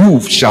the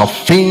youth shall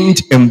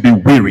faint and be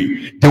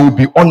weary. They will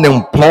be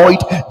unemployed.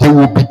 They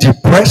will be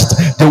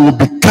depressed. They will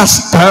be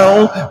cast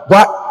down.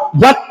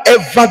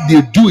 Whatever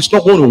they do is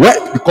not going to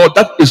work, because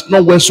that is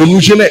not where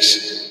solution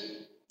is.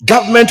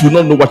 Government will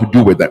not know what to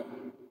do with them.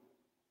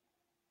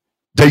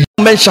 The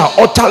young men shall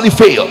utterly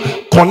fail.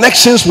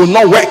 Connections will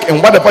not work,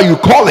 and whatever you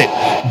call it.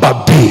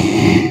 But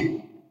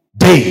they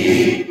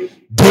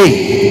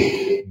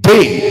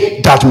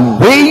that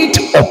wait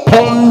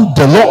upon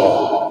the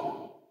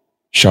Lord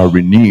shall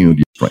renew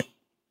their strength.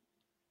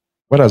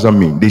 What does that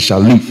mean? They shall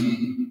live.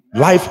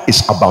 Life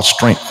is about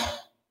strength.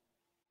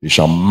 They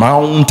shall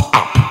mount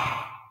up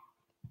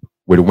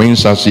with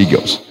wings as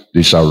eagles.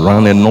 They shall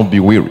run and not be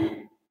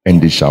weary,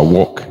 and they shall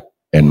walk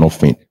and not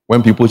faint.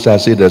 When people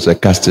say there's a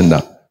casting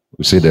down,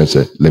 we say there's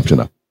a lifting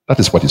up. That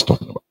is what he's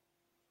talking about.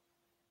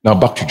 Now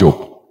back to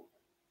Job.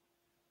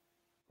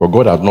 For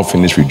God has not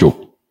finished with Job.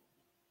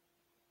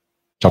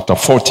 Chapter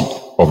 40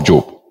 of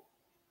Job,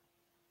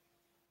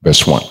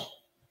 verse 1.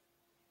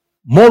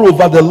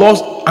 Moreover, the Lord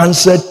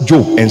answered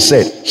Job and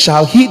said,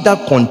 shall he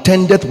that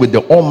contendeth with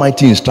the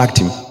Almighty instruct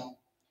him?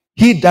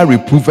 He that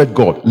reproveth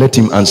God, let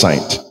him answer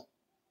it.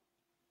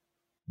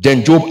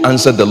 Then Job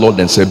answered the Lord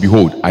and said,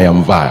 behold, I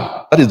am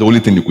vile. That is the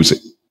only thing you could say.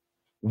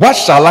 What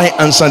shall I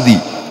answer thee?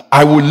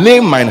 I will lay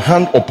mine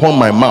hand upon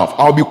my mouth.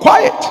 I will be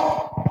quiet.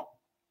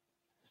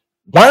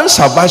 Once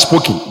have I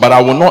spoken, but I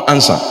will not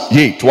answer.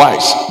 Yea,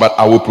 twice, but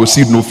I will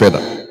proceed no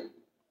further.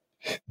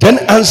 Then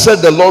answered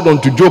the Lord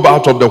unto Job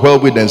out of the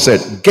whirlwind and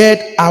said,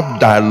 get up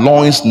thy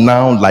loins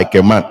now like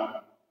a man.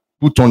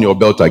 Put on your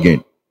belt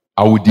again.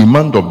 I will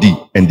demand of thee,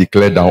 and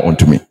declare thou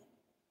unto me.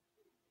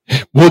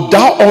 Wilt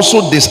thou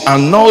also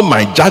disannul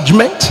my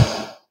judgment?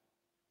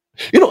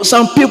 You know,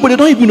 some people, they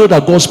don't even know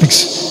that God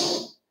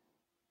speaks.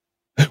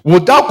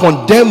 Wilt thou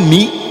condemn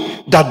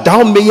me, that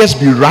thou mayest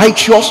be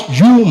righteous,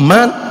 you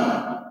man?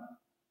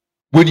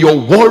 With your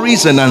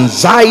worries and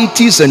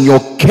anxieties and your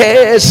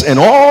cares and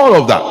all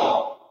of that.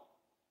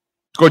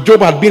 Because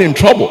Job had been in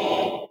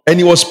trouble, and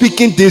he was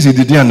speaking things he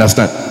didn't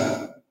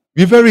understand.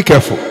 Be very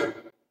careful.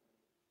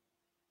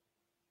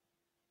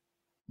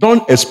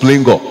 Don't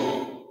explain God.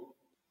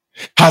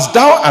 Hast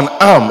thou an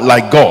arm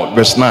like God?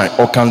 Verse 9.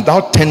 Or canst thou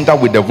tender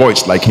with a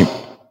voice like him?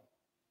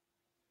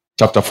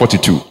 Chapter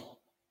 42,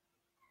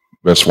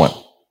 verse 1.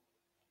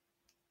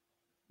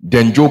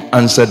 Then Job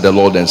answered the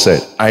Lord and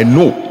said, I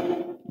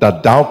know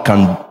that thou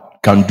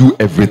can do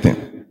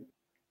everything.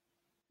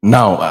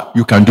 Now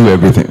you can do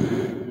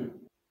everything.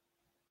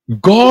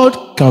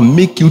 God can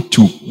make you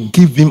to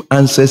give him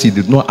answers he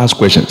did not ask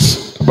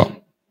questions about.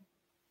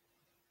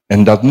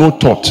 And that no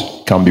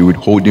thought can be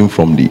withholding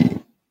from thee.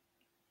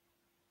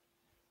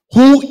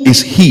 Who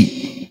is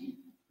he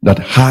that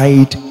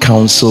hide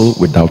counsel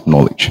without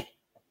knowledge?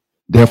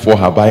 Therefore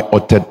have I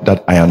uttered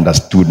that I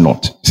understood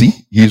not. See,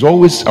 he is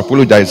always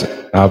apologizing.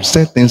 I have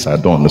said things I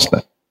don't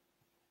understand.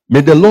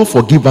 May the Lord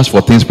forgive us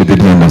for things we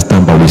didn't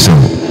understand, but we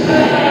said.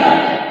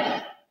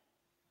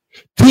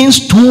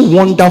 Things too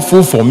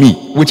wonderful for me,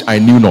 which I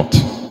knew not.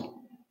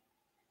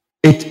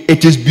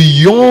 It is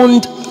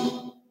beyond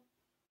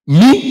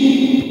me.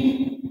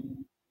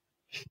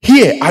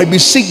 Here I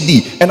beseech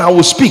thee, and I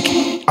will speak.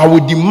 I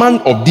will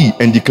demand of thee,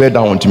 and declare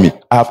thou unto me.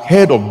 I have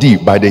heard of thee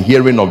by the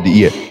hearing of the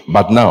ear,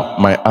 but now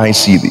my eyes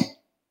see thee.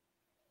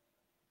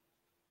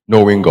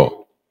 Knowing God.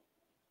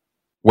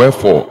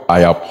 Wherefore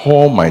I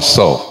abhor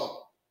myself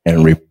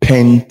and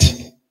repent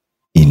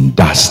in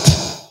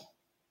dust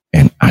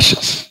and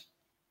ashes.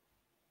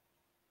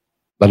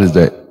 That is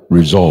the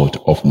result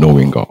of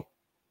knowing God.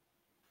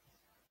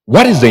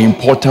 What is the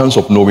importance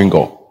of knowing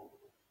God?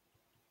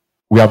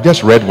 We have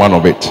just read one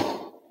of it.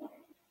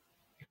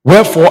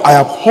 Wherefore I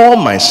abhor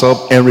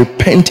myself and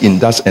repent in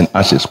dust and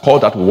ashes. Call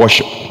that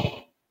worship.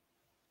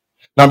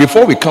 Now,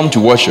 before we come to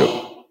worship,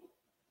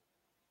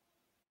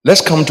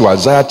 let's come to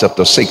Isaiah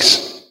chapter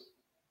 6,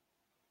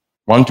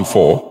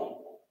 1-4,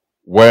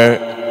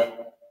 where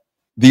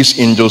these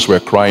angels were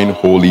crying,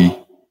 holy,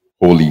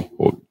 holy,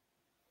 holy.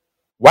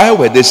 Why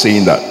were they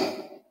saying that?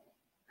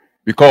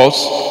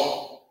 Because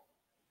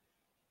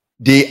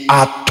they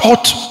are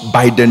taught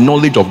by the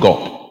knowledge of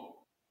God.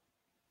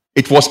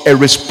 It was a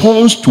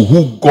response to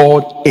who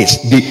God is.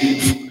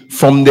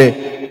 From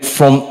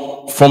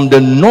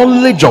the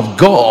knowledge of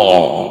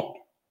God,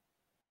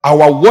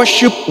 our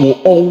worship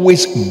will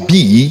always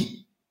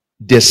be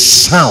the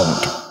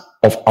sound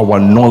of our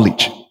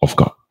knowledge of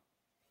God.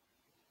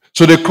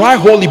 So they cry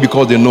holy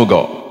because they know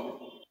God.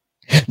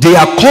 They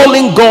are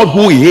calling God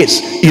who He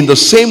is, in the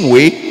same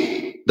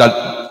way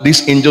that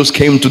these angels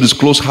came to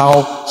disclose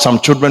how some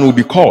children will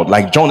be called,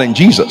 like John and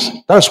Jesus.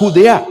 That's who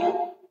they are.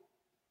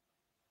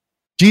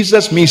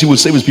 Jesus means He will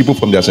save His people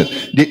from their sins.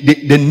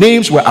 The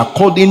names were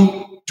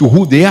according to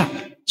who they are.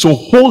 So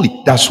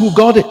holy, that's who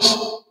God is.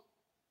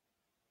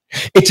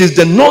 It is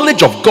the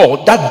knowledge of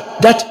God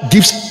that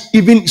gives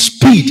even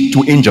speed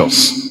to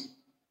angels.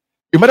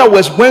 In other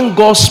words, when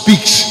God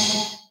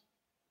speaks,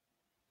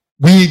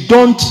 we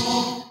don't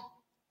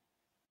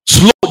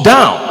slow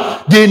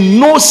down. They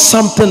know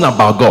something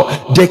about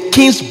God. The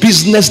king's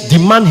business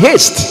demand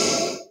haste.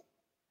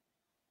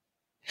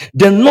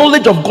 The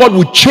knowledge of God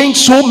will change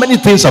so many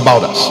things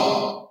about us.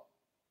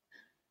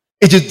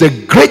 It is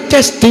the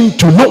greatest thing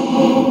to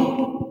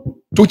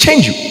know, to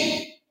change you.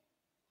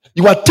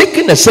 You are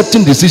taking a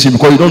certain decision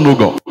because you don't know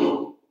God.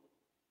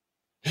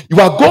 You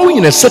are going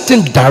in a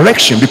certain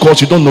direction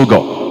because you don't know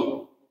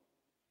God.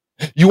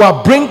 You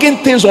are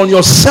bringing things on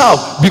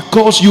yourself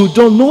because you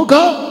don't know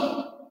God.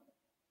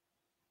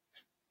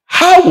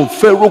 How will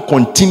Pharaoh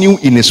continue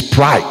in his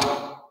pride,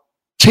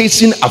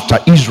 chasing after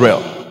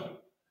Israel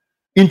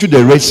into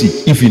the Red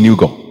Sea, if he knew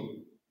God?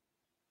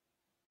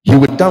 He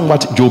would have done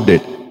what Job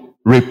did: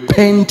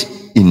 repent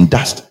in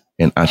dust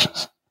and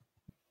ashes.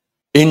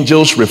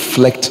 Angels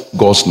reflect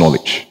God's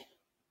knowledge.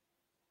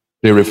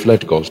 They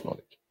reflect God's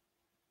knowledge.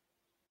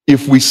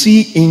 If we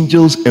see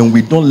angels and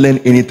we don't learn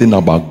anything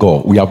about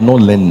God, we have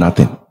not learned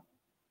nothing.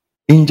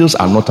 Angels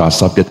are not our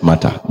subject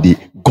matter.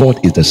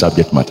 God is the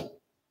subject matter.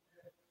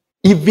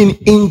 Even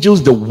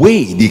angels, the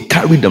way they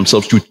carry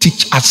themselves to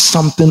teach us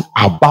something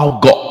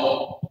about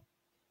God.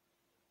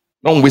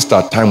 Don't waste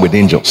our time with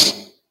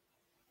angels.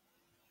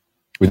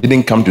 We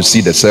didn't come to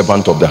see the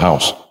servant of the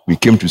house. We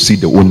came to see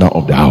the owner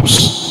of the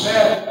house.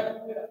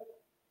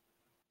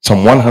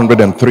 Psalm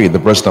 103, the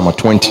verse number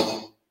 20.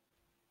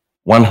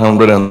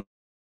 100.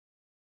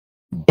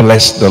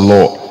 Bless the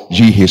Lord,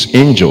 ye His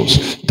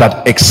angels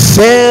that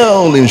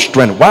excel in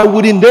strength. Why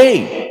wouldn't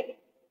they?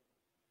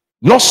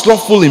 Not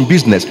slothful in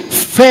business,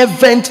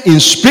 fervent in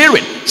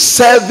spirit,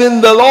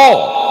 serving the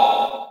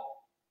Lord.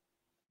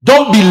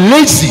 Don't be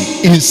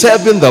lazy in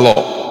serving the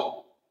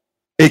Lord.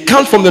 It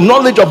comes from the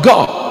knowledge of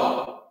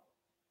God.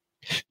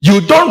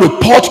 You don't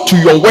report to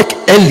your work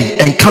early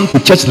and come to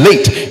church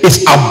late.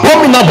 It's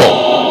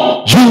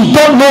abominable. You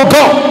don't know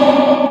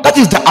God. That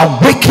is the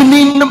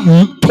awakening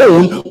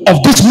tone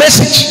of this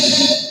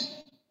message.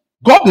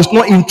 God is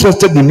not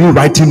interested in you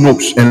writing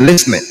notes and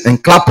listening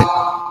and clapping.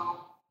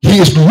 He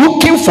is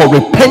looking for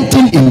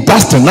repenting in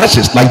dust and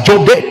ashes, like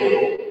Job did.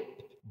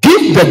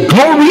 Give the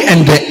glory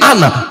and the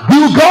honor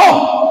to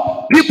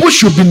God. People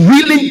should be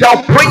kneeling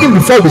down, praying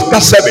before we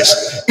start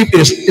service. If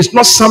it's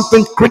not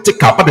something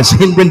critical that is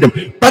hindering them,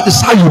 that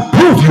is how you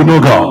prove you know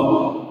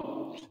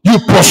God. You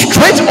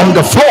prostrate on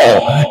the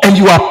floor and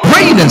you are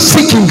praying and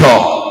seeking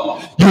God.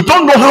 You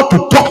don't know how to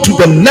talk to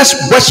the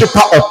next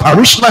worshiper or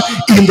parishioner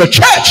in the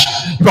church.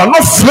 You are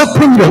not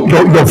flipping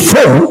your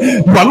phone.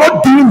 You are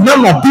not doing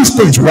none of these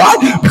things. Why?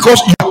 Because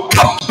you are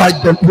kept by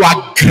them. You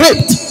are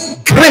gripped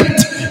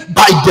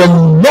by the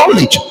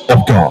knowledge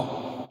of God.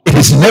 It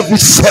is in every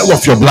cell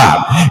of your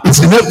blood. It's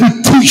in every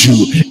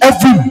tissue,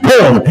 every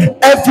bone,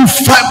 every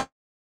fiber.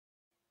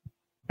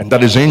 And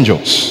that is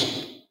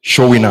angels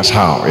showing us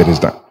how it is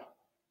done.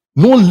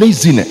 No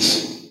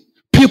laziness.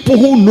 People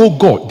who know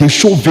God, they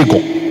show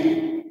vigor.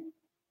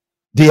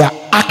 They are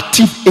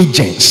active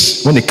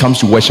agents when it comes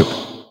to worship.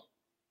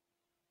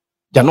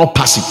 They are not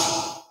passive.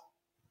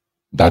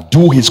 They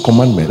do His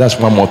commandments. That's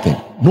one more thing.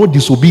 No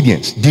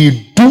disobedience.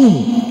 They do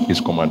His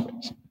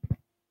commandments.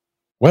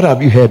 What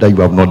have you heard that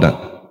you have not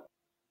done?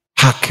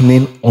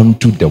 Hearkening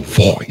unto the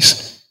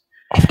voice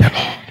of the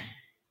Lord.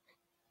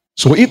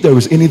 So if there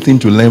is anything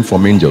to learn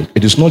from angels,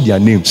 it is not their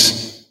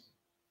names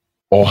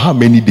or how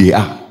many they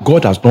are.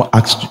 God has not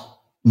asked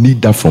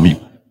need that from you,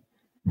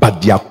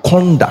 but their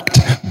conduct,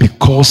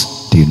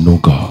 because they know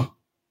God.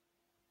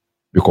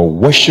 Because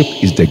worship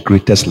is the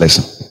greatest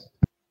lesson.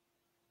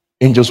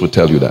 Angels will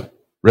tell you that.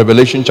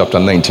 Revelation chapter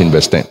 19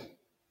 verse 10.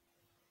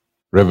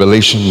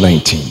 Revelation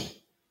 19,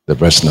 the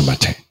verse number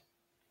 10.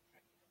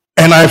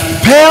 And I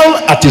fell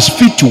at His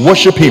feet to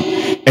worship Him,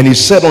 and He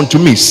said unto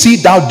me, see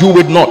thou do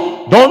it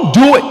not. Don't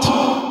do it.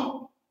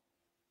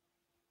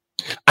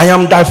 I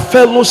am thy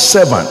fellow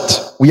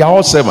servant. We are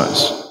all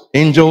servants.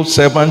 Angel,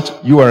 servant.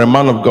 You are a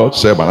man of God,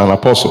 servant, an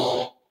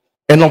apostle.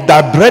 And of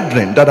thy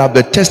brethren that have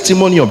the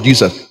testimony of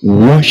Jesus.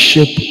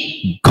 Worship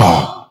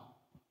God.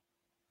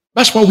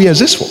 That's what we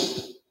exist for.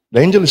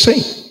 The angel is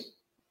saying.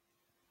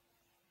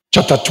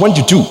 Chapter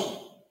 22,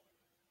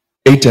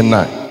 8 and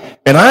 9.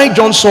 And I,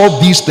 John,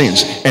 saw these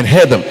things and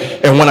heard them.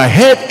 And when I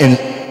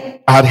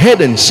had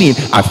heard and seen,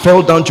 I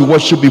fell down to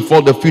worship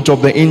before the feet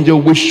of the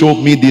angel which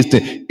showed me these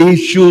things. It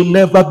should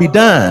never be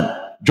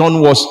done.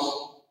 John was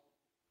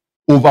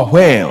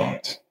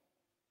overwhelmed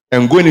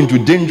and going into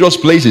dangerous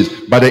places,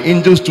 but the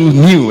angels too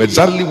knew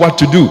exactly what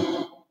to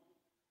do.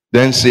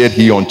 Then said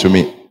he unto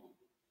me,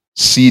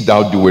 see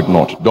thou do it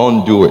not.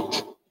 Don't do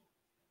it.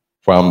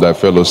 For I am thy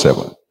fellow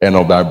servant, and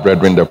of thy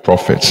brethren the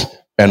prophets,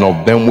 and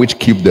of them which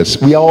keep this.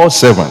 We are all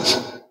servants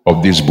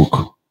of this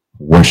book.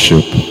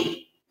 Worship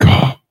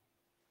God.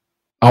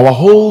 Our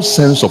whole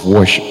sense of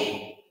worship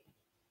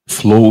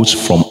flows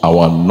from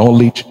our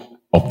knowledge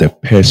of the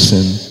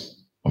person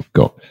of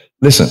God.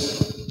 Listen,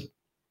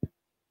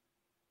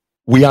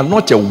 we are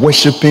not a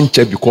worshiping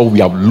church because we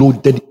have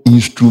loaded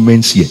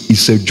instruments here.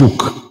 It's a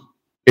joke.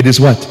 It is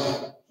what?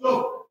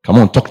 Come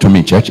on, talk to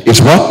me, church.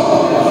 It's what?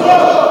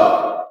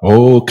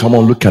 Oh, come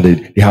on, look at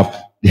it. They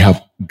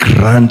have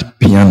grand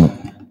piano.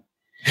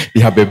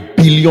 They have $1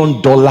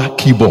 billion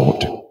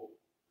keyboard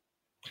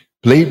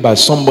played by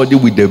somebody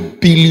with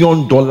 $1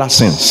 billion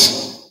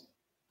sense.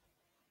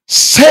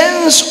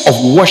 Sense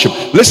of worship.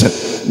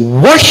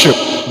 Listen, worship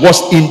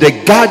was in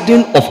the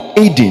Garden of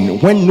Eden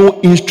when no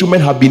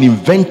instrument had been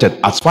invented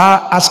as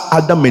far as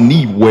Adam and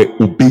Eve were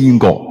obeying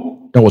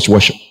God. That was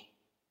worship.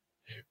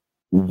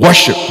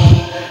 Worship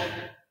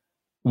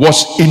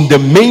was in the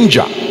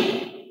manger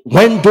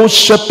when those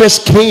shepherds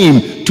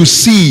came to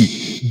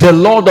see the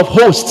Lord of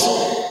hosts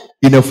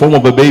in the form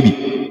of a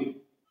baby.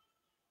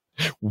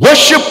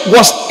 Worship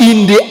was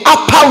in the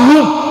upper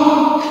room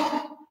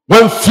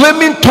when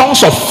flaming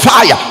tongues of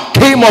fire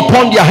came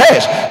upon their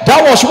heads.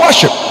 That was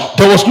worship.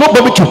 There was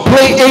nobody to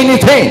play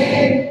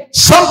anything.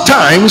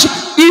 Sometimes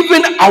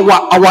even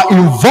our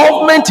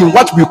involvement in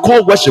what we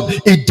call worship,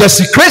 it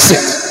desecrates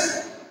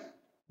it.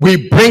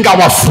 We bring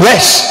our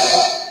flesh,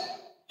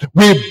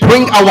 we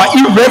bring our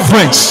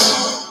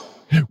irreverence,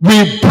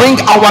 we bring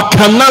our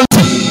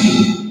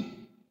carnality.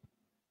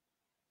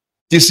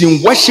 It is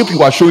in worship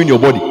you are showing your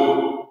body.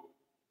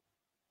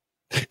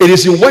 It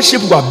is in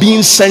worship you are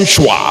being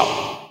sensual.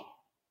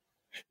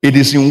 It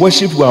is in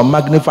worship you are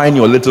magnifying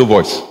your little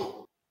voice.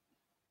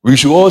 We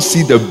should all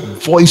see the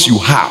voice you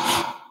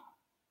have.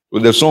 So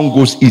the song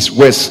goes east,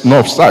 west,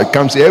 north, south,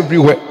 comes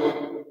everywhere.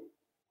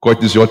 God,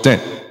 it is your turn.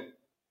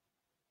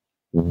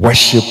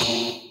 Worship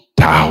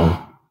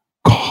thou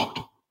God.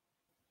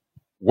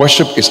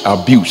 Worship is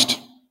abused,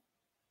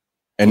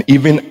 and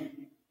even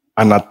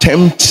an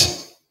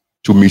attempt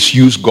to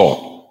misuse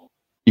God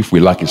if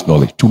we lack his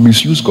knowledge. To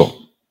misuse God.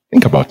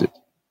 Think about it.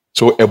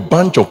 So a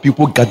bunch of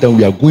people gather,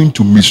 we are going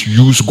to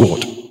misuse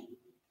God.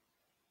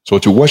 So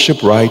to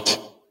worship right,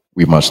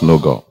 we must know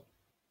God.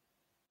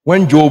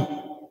 When Job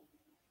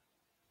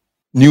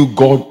knew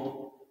God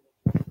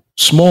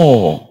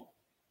small,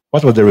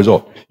 what was the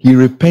result? He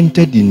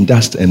repented in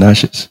dust and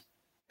ashes.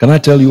 Can I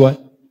tell you what?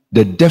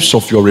 The depths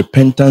of your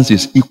repentance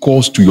is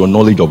equals to your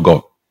knowledge of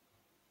God.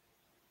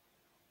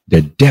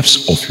 The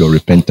depths of your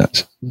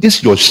repentance. This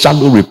is your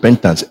shallow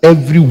repentance.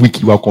 Every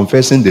week you are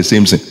confessing the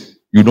same thing.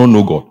 You don't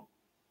know God.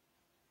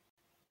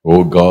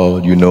 Oh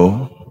God, you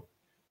know,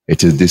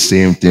 it is the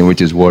same thing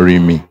which is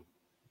worrying me.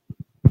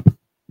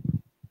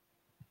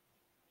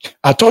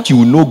 I thought you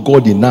would know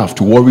God enough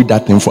to worry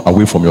that thing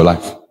away from your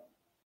life.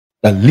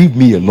 That leave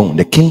me alone.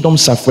 The kingdom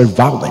suffered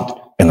violent,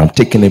 and I'm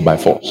taking it by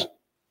force.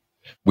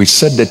 We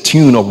set the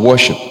tune of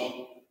worship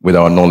with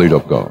our knowledge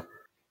of God.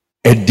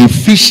 A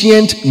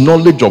deficient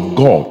knowledge of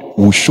God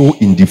will show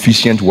in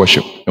deficient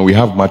worship, and we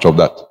have much of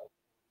that.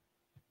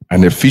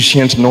 An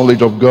efficient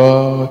knowledge of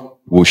God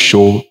will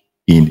show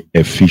in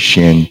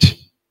efficient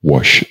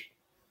worship.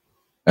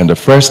 And the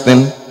first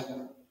thing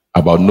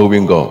about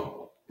knowing God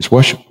is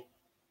worship.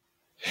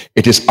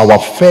 It is our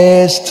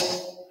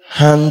first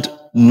hand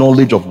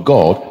knowledge of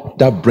God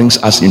that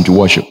brings us into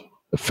worship.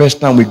 The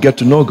first time we get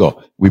to know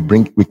God, we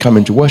come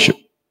into worship.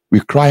 We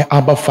cry,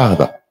 Abba,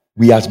 Father.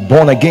 We are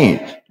born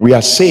again. We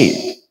are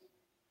saved.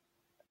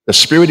 The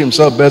Spirit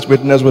himself bears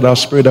witness with our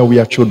spirit that we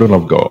are children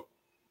of God.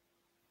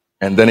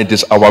 And then it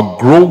is our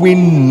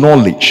growing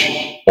knowledge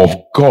of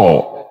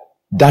God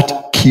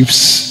that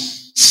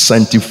keeps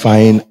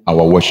sanctifying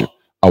our worship.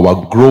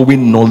 Our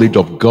growing knowledge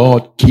of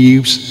God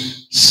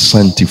keeps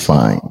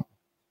sanctifying,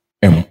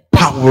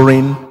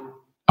 empowering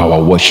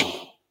our worship.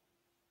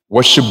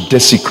 Worship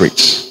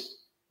desecrates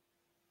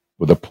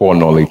with the poor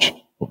knowledge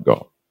of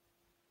God.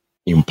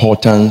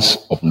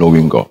 Importance of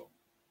knowing God.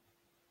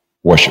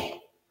 Worship.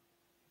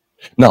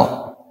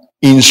 Now,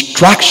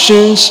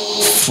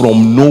 instructions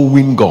from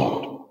knowing God.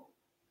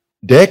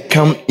 There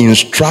come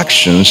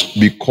instructions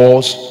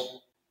because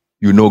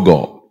you know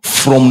God.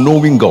 From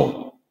knowing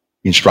God,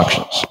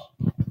 instructions.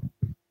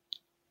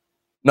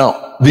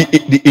 Now,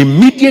 the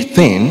immediate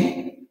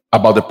thing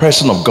about the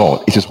person of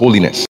God, it is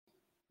holiness.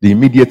 The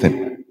immediate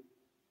thing.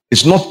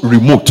 It's not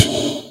remote.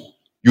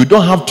 You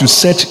don't have to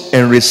search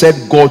and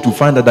reset God to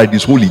find out that it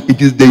is holy.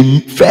 It is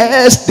the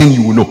first thing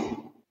you will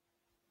know.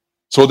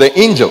 So the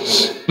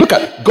angels, look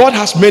at, God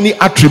has many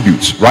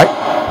attributes,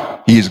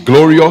 right? He is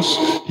glorious,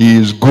 he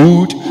is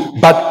good,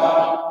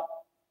 but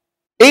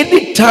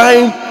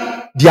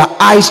anytime their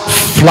eyes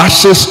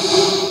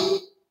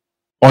flashes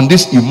on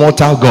this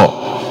immortal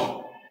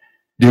God,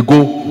 they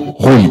go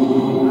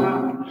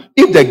holy.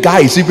 If the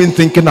guy is even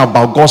thinking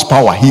about God's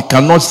power, he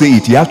cannot say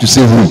it. He has to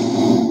say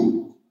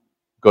who,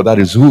 because that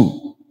is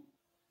who.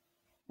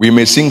 We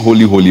may sing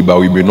holy, holy, but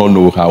we may not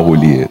know how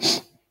holy he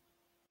is.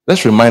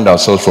 Let's remind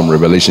ourselves from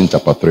Revelation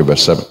chapter 3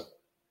 verse 7.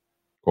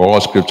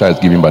 All scripture is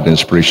given by the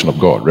inspiration of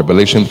God.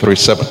 Revelation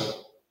 3:7.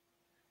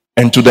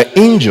 And to the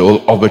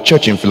angel of the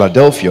church in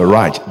Philadelphia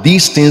write,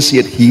 these things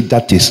yet he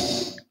that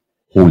is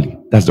holy.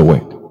 That's the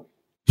word.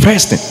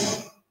 First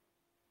thing.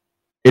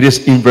 It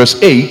is in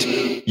verse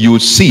 8, you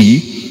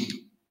see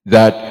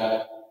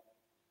that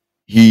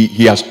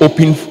he has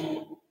opened,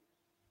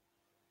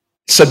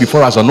 set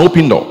before us an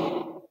open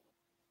door.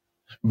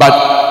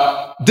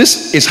 But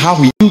this is how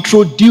he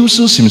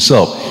introduces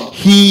himself.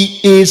 He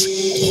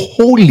is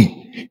holy.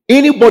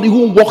 Anybody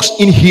who walks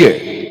in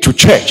here to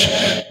church,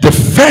 the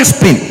first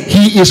thing,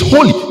 he is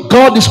holy.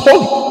 God is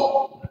holy.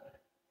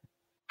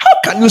 How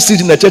can you sit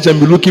in the church and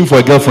be looking for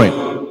a girlfriend?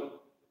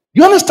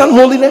 You understand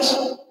holiness?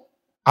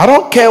 I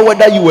don't care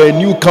whether you are a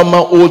newcomer,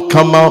 old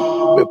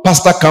comer,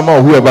 pastor comer,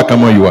 or whoever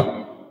comer you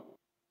are.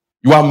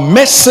 You are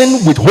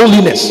messing with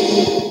holiness.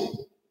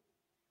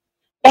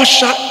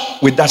 Usher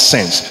with that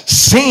sense.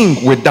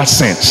 Sing with that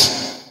sense.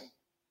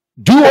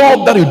 Do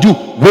all that you do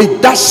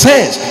with that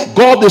sense.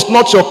 God is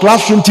not your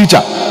classroom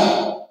teacher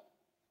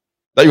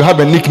that you have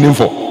a nickname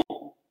for.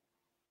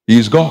 He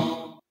is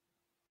God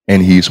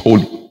and he is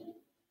holy.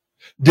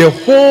 The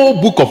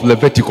whole book of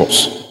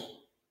Leviticus,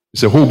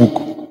 it's a whole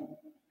book,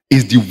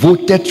 is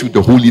devoted to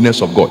the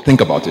holiness of God.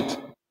 Think about it.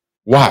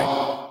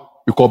 Why?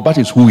 Because that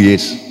is who he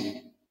is.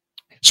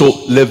 So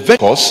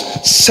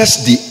Leviticus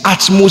sets the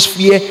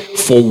atmosphere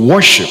for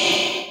worship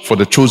for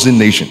the chosen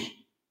nation.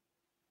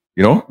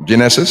 You know,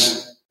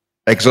 Genesis,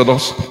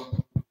 Exodus,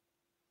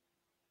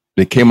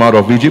 they came out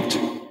of Egypt.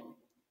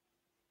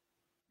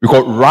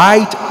 Because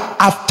right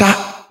after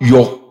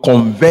your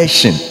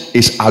conversion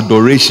is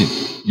adoration.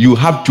 You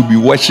have to be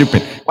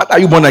worshiping. What are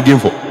you born again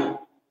for?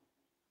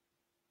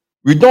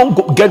 We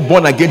don't get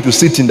born again to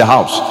sit in the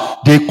house.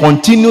 They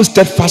continue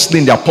steadfastly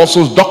in the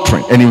apostles'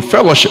 doctrine and in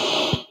fellowship,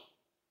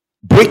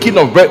 breaking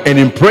of bread and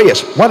in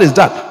prayers. What is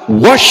that?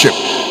 Worship.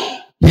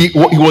 He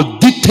was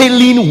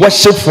detailing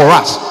worship for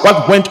us.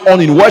 What went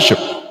on in worship?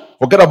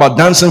 Forget about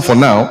dancing for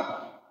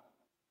now.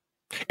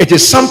 It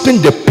is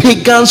something the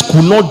pagans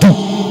could not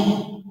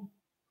do.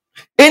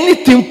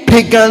 Anything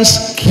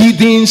pagans,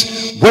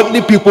 heathens,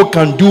 worldly people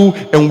can do,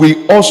 and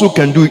we also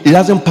can do, it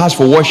doesn't pass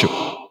for worship.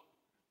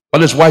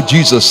 That is why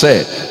Jesus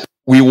said,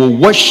 we will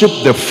worship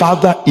the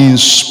Father in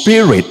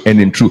spirit and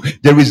in truth.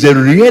 There is a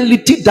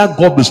reality that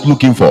God is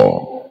looking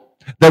for.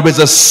 There is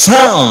a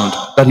sound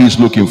that he is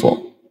looking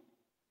for.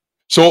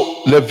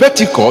 So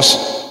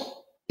Leviticus,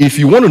 if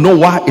you want to know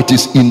why it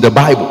is in the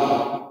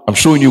Bible, I'm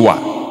showing you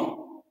why.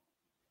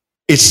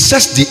 It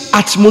sets the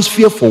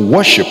atmosphere for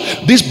worship.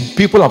 These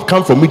people have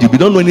come from Egypt. They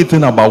don't know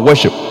anything about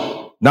worship.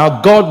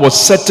 Now God was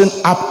setting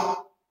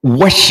up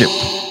worship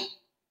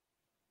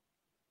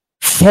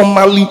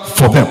formally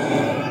for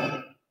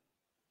them.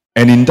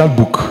 And in that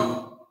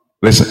book,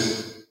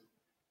 listen,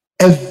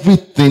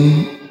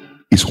 everything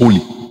is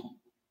holy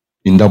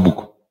in that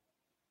book.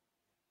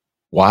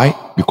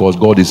 Why? Because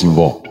God is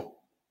involved.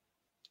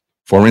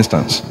 For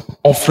instance,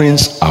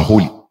 offerings are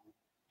holy.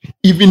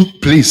 Even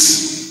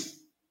place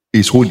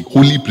is holy.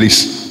 Holy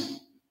place.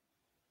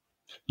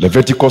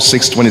 Leviticus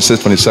 6,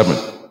 26, 27.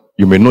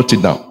 You may note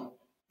it down.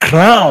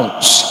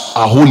 Crowns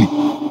are holy.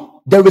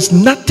 There is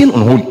nothing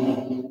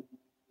unholy.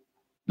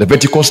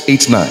 Leviticus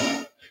 8,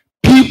 9.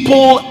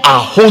 People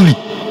are holy.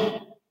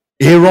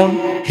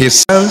 Aaron,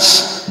 his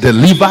sons, the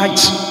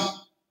Levites,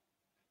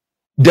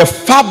 the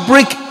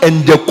fabric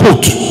and the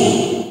coat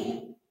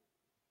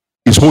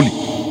is holy.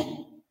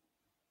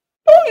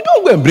 No, you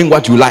don't go and bring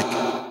what you like.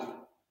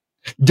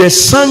 The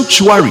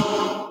sanctuary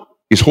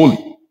is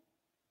holy.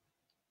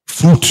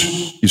 Fruit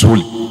is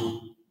holy.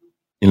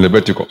 In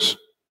Leviticus,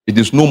 it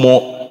is no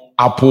more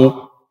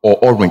apple or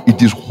orange.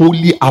 It is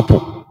holy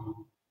apple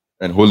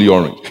and holy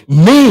orange.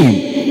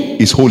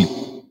 Name is holy.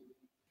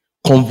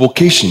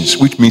 Convocations,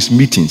 which means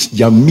meetings,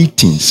 they are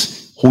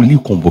meetings, holy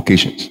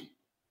convocations.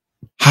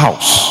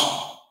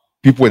 House,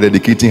 people were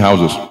dedicating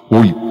houses,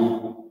 holy.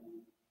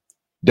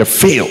 The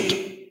field,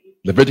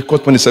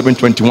 Leviticus 27,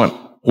 21,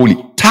 holy.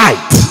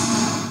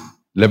 Tithe,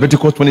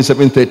 Leviticus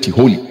 27, 30,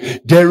 holy.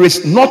 There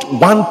is not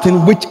one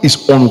thing which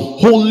is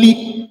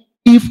unholy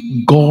if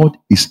God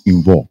is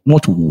involved.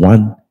 Not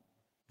one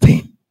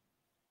thing.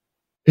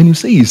 And you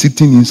say he's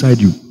sitting inside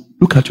you.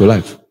 Look at your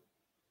life.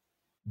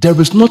 There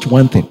is not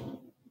one thing.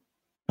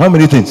 How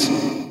many things?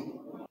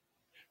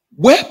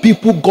 Where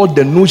people got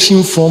the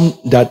notion from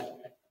that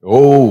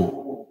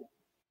Oh,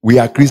 we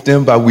are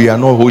Christian, but we are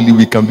not holy.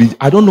 We can be.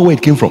 I don't know where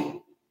it came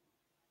from.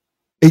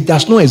 It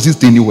does not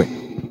exist anywhere.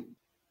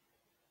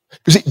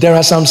 You see, there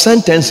are some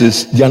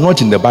sentences, they are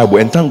not in the Bible,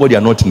 and thank God they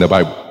are not in the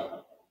Bible.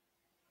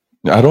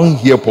 I don't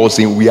hear Paul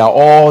saying we are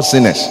all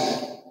sinners.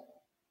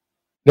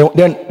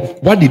 Then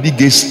what did he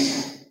get?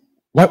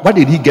 What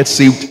did he get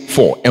saved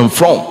for and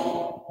from?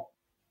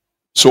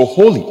 So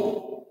holy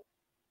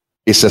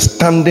is a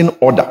standing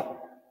order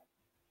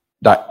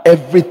that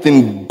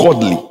everything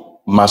godly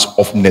must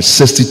of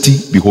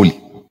necessity be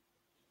holy.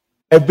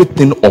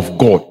 Everything of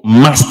God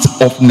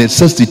must of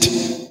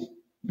necessity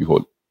be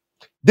holy.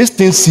 This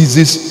thing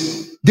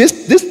ceases.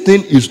 This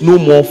thing is no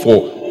more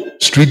for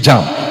street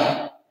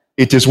jam.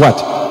 It is what?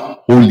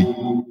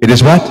 Holy. It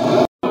is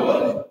what?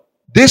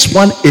 This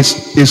one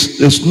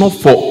is not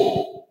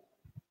for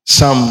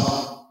some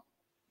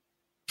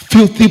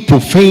filthy,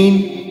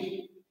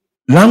 profane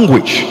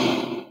language.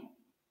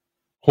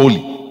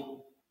 Holy.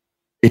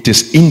 It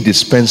is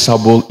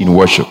indispensable in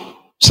worship.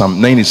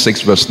 Psalm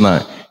 96 verse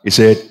 9. It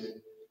said,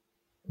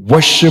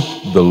 worship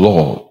the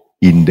Lord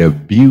in the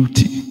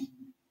beauty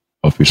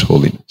of his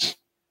holiness.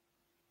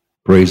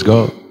 Praise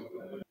God.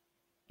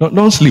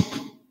 Don't sleep.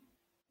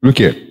 Look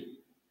here.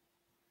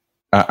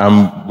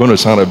 I'm going to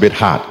sound a bit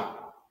hard.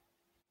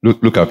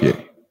 Look up here.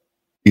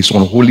 It's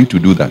unholy to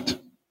do that.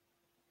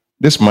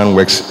 This man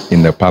works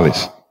in the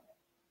palace.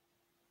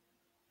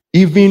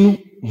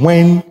 Even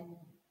when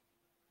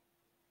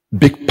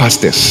big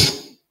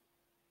pastors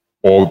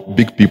or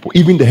big people,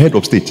 even the head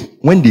of state,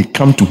 when they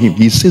come to him,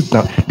 he sits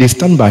down, they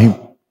stand by him.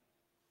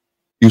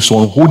 It's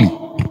unholy.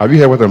 Have you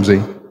heard what I'm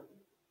saying?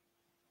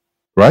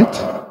 Right?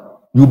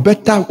 You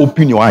better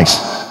open your eyes.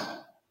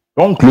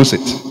 Don't close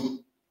it.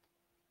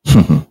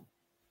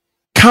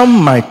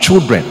 Come, my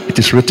children, it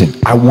is written,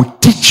 I will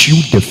teach you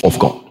the fear of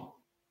God.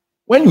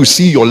 When you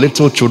see your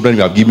little children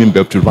you are giving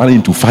birth to run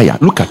into fire,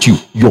 look at you,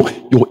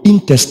 your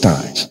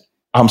intestines.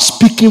 I'm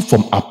speaking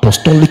from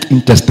apostolic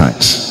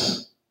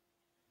intestines.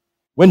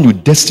 When you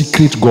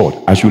desecrate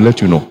God, I should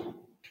let you know.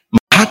 My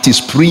heart is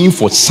praying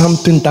for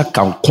something that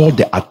can call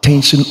the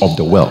attention of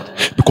the world,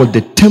 because the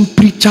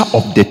temperature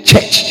of the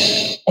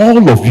church,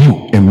 all of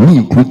you and me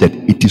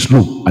included, it is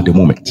low at the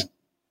moment.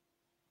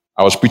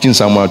 I was preaching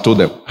somewhere, I told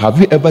them, have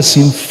you ever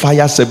seen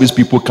fire service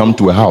people come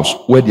to a house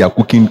where they are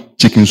cooking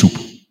chicken soup?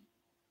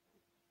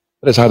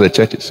 That is how the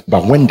church is.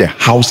 But when the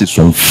house is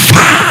on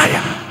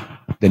fire,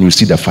 then you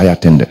see the fire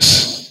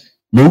tenders.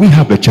 May we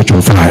have a church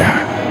on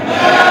fire.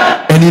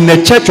 And in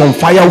a church on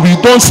fire, we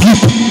don't sleep.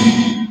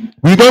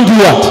 We don't do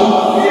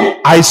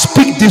what? I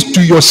speak this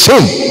to your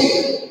shame.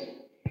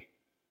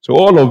 So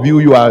all of you,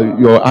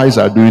 your eyes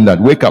are doing that.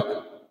 Wake up.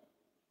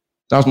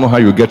 That's not how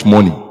you get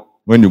money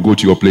when you go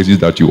to your places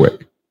that you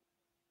work.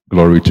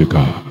 Glory to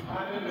God.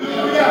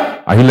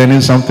 Hallelujah. Are you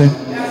learning something?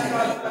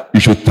 Yes, you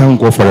should thank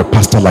God for a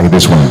pastor like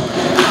this one.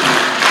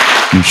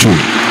 You should.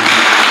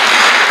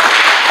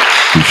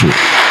 You should.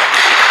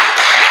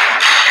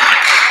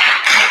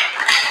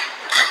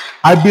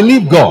 I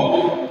believe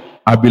God.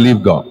 I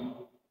believe God.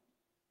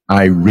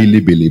 I really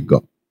believe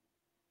God.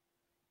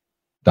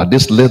 That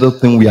this little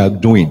thing we are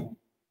doing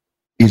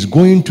is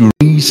going to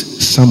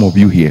raise some of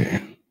you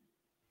here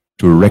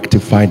to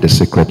rectify the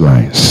sacred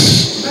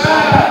lines.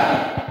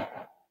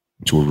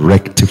 To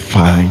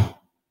rectify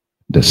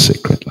the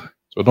sacred line.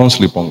 So don't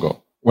sleep on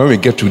God. When we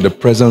get to the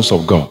presence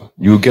of God,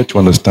 you get to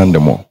understand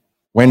them more.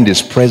 When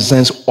this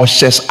presence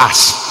ushers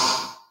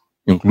us,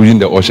 including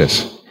the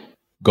ushers,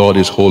 God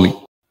is holy.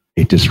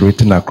 It is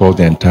written across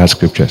the entire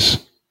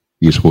scriptures.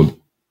 He is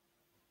holy.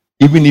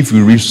 Even if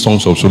you read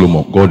Songs of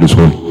Solomon, God is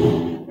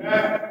holy.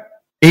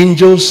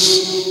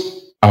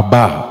 Angels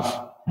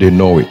above, they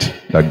know it,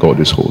 that God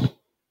is holy.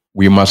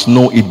 We must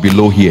know it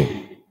below here,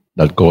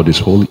 that God is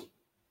holy.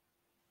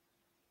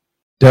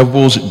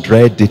 Devils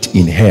dread it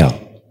in hell,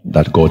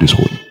 that God is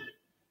holy.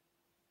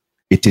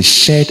 It is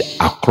shared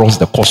across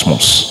the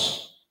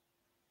cosmos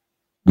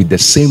with the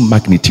same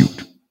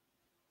magnitude.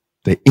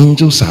 The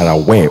angels are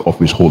aware of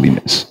his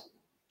holiness.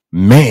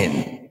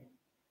 Men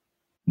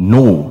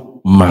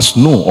must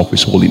know of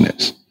his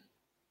holiness.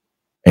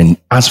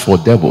 And as for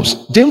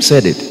devils, James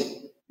said it.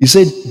 He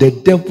said, the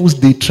devils,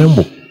 they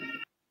tremble.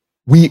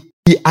 We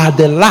are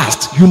the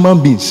last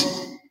human beings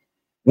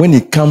when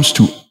it comes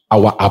to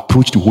our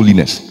approach to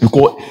holiness,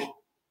 because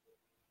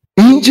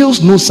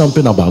angels know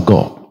something about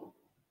God,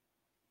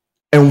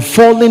 and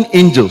fallen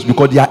angels,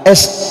 because they are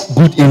as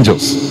good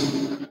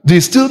angels, they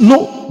still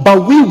know,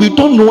 but we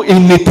don't know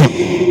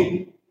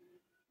anything.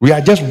 We are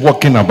just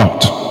walking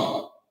about.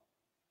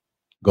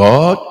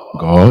 God,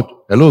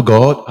 hello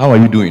God, how are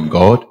you doing,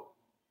 God?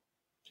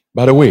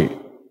 By the way,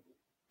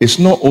 it's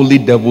not only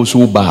devils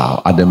who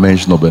bow at the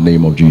mention of the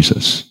name of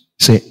Jesus.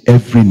 Say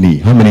every knee.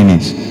 How many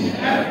knees?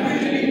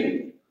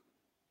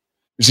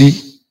 You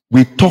see,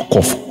 we talk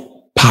of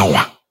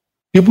power.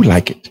 People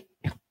like it.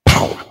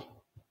 Power.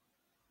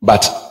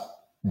 But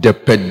the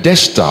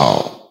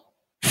pedestal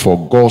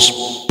for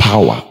God's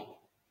power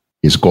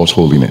is God's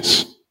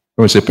holiness.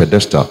 When we say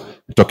pedestal,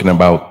 we're talking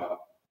about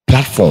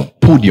platform,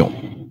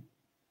 podium.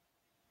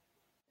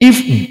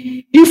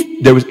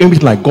 If there is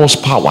anything like God's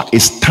power,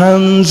 it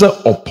stands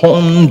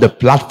upon the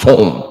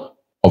platform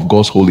of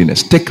God's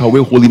holiness. Take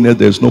away holiness,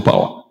 there is no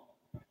power.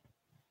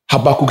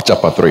 Habakkuk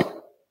chapter 3.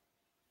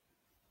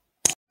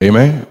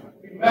 Amen.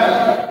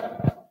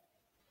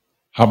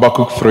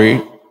 Habakkuk 3,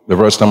 the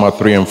verse number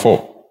 3 and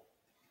 4.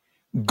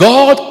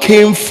 God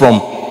came from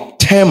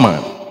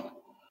Teman,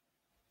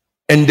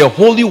 and the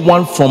Holy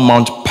One from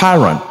Mount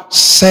Paran,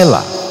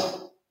 Selah.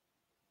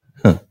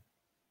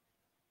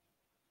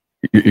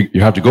 You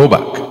have to go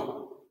back.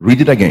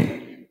 Read it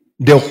again.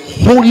 The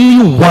Holy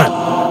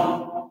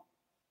One.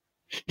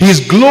 His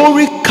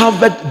glory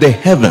covered the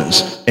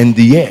heavens, and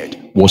the earth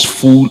was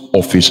full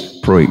of his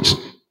praise.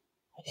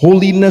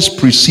 Holiness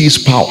precedes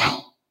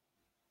power.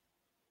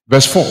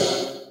 Verse 4.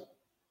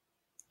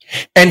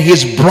 And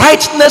his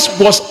brightness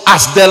was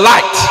as the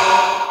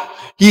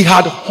light. He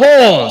had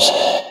horns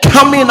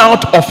coming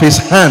out of his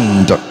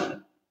hand,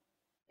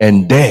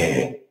 and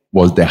there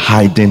was the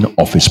hiding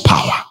of his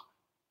power.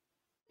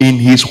 In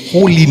his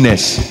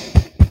holiness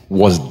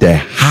was the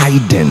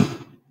hiding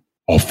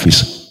of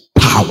his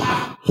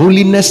power.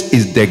 Holiness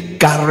is the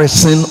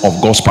garrison of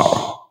God's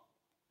power.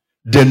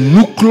 The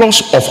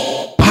nucleus of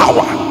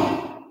power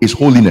is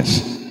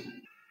holiness.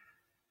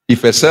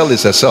 If a cell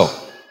is a cell,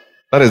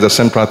 that is the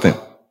central thing.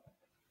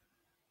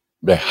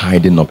 The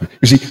hiding of it.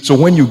 You see, so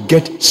when you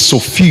get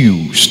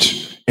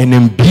suffused and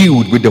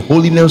imbued with the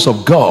holiness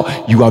of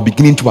God, you are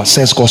beginning to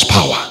access God's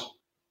power.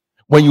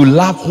 When you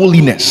love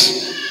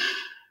holiness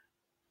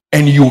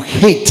and you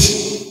hate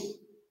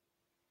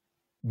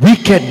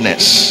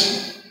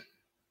wickedness,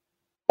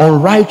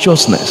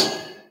 unrighteousness,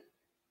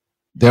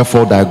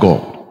 therefore thy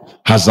God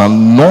has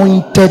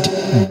anointed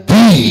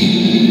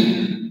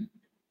thee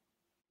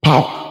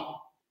power.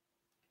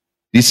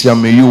 This year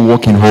may you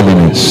walk in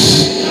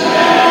holiness.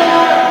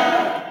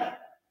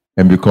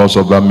 And because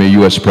of that, may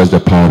you express the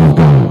power of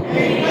God.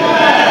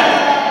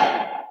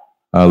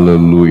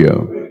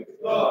 Hallelujah.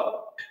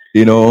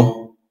 You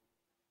know,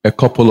 a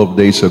couple of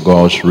days ago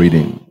I was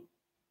reading.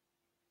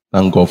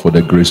 Thank God for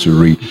the grace to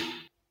read.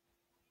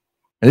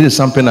 And this is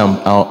something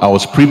I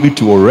was privy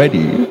to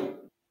already.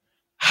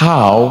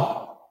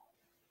 How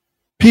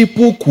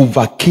people could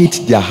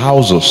vacate their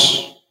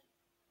houses,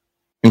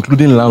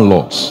 including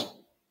landlords,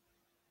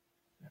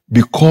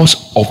 because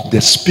of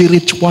the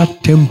spiritual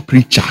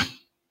temperature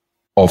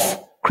of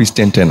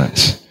Christian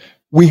tenants.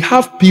 We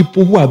have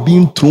people who are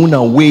being thrown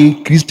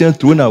away, Christians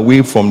thrown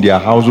away from their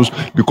houses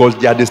because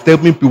they are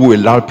disturbing people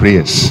with loud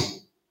prayers.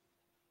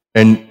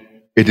 And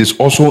it is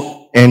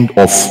also end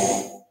of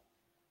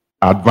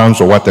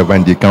advance or whatever,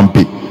 and they can't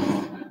pay.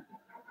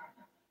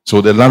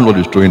 So the landlord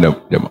is throwing them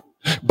out.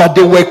 But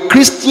there were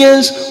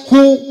Christians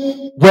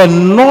who were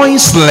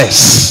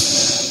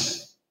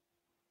noiseless,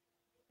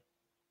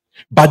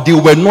 but they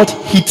were not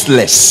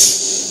heatless.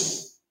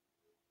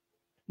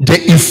 The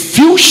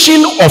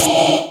infusion of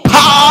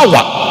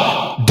power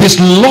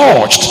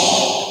dislodged,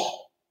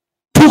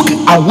 took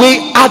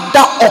away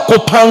other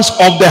occupants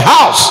of the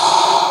house.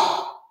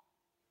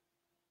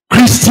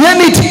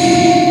 Christianity.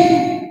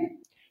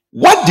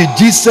 What did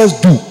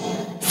Jesus do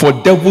for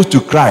devils to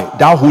cry,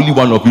 thou Holy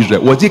One of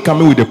Israel? Was he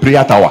coming with the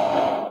prayer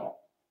tower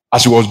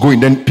as he was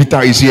going? Then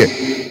Peter is here,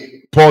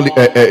 Paul,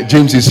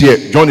 James is here,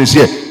 John is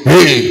here.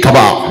 Hey, come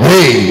on,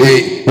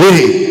 hey.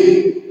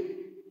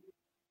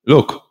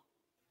 Look,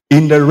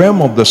 in the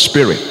realm of the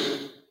spirit,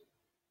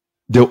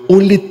 the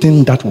only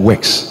thing that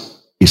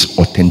works is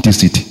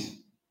authenticity,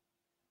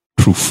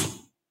 truth.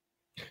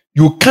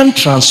 You can't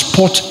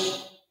transport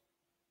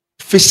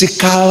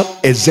physical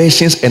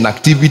exertions and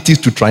activities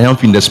to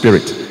triumph in the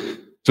spirit.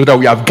 So that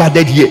we have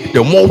gathered here,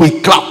 the more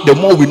we clap, the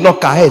more we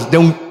knock our heads,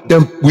 then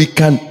we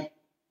can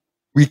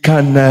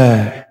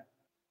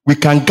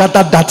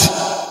gather that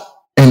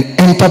and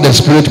enter the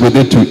spirit with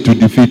it to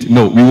defeat.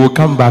 No, we will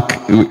come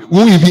back. We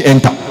won't even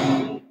enter.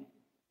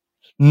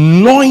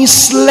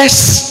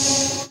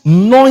 Noiseless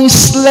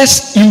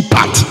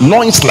impact,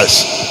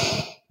 noiseless.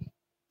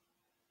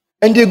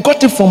 And they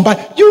got it from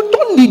back. You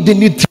don't need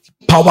any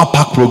power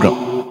pack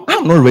program.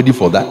 I'm not ready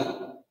for that.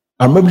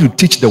 I'm ready to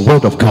teach the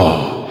word of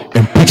God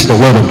and preach the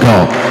word of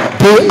God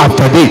day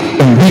after day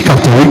and week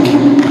after week.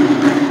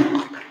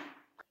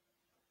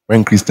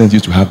 When Christians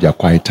used to have their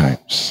quiet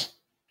times,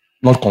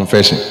 not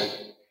confession,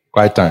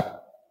 quiet time.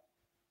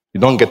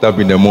 You don't get up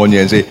in the morning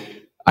and say,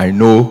 I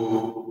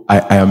know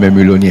I am a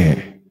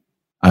millionaire.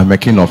 I'm a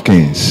king of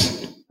kings.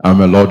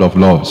 I'm a lord of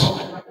lords.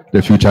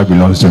 The future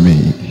belongs to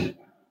me.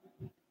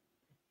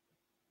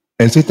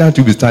 And Satan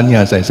to be standing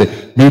as I say,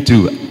 me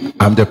too.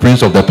 I'm the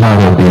prince of the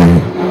power of the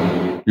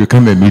air. You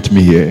come and meet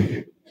me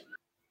here.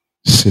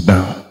 Sit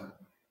down.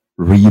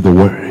 Read the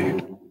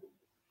word.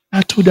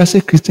 I told you, I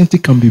said Christianity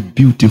can be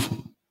beautiful.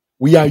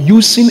 We are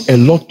using a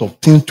lot of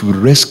things to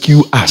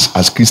rescue us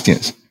as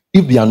Christians.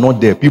 If they are not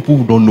there, people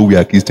who don't know we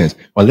are Christians,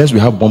 unless we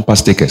have bumper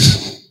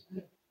stickers.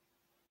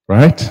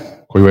 Right?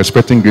 Because you're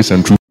expecting grace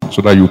and truth,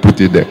 so that you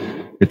put it there.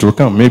 It will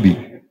come,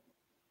 maybe.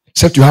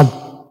 Except you have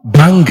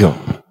bangle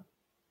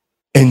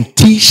and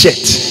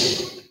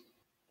t-shirt.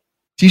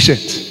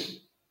 T-shirt.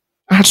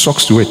 Add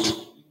socks to it.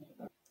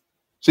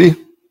 See,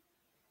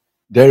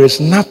 there is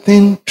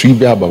nothing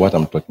trivial about what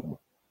I'm talking about.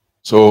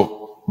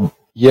 So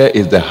here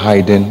is the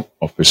hiding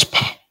of his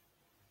power.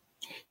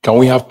 Can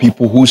we have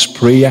people whose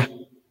prayer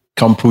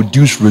can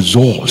produce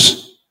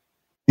results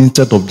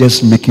instead of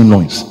just making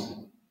noise?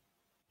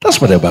 That's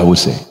what the Bible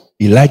says.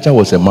 Elijah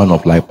was a man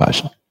of like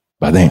passion.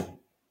 But then,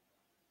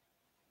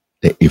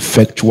 the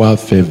effectual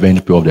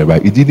fervent prayer of the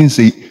right. It didn't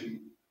say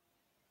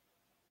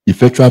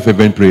effectual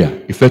fervent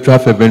prayer. Effectual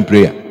fervent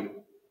prayer.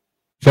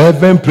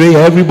 Fervent prayer,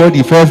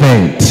 everybody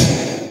fervent.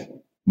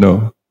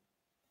 No.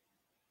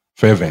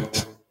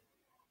 Fervent.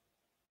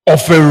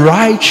 Of a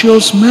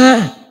righteous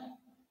man.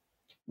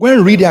 When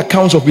you read the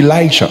accounts of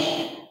Elisha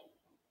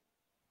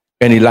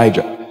and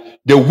Elijah,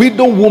 the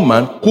widow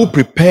woman who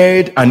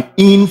prepared an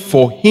inn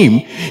for him,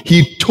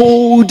 he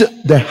told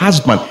the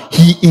husband,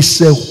 he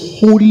is a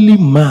holy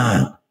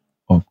man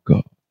of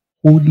God.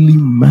 Holy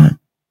man.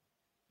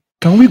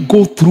 Can we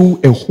go through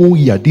a whole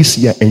year this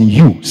year and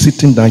you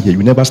sitting down here,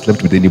 you never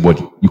slept with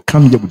anybody. You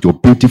come here with your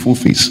beautiful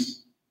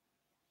face.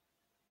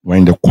 You're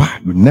in the choir,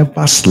 you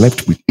never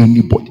slept with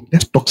anybody.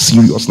 Let's talk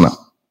serious now.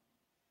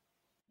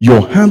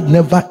 Your hand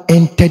never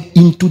entered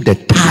into the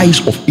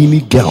thighs of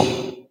any girl.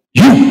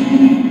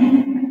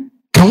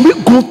 You. Can we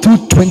go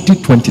through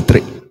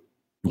 2023? You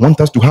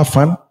want us to have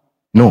fun?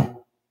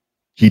 No.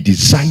 He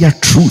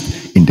desired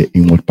truth in the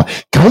inward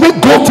part. Can we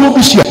go through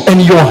this year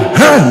and your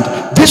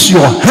hand, this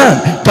your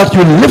hand that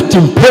you lift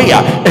in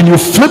prayer and you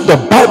flip the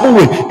Bible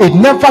with, it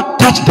never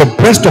touched the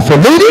breast of a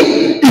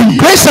lady in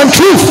grace and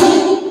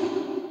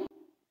truth?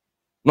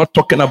 Not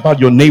talking about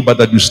your neighbor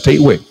that you stay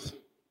with.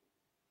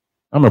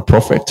 I'm a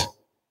prophet.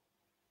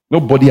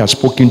 Nobody has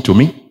spoken to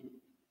me.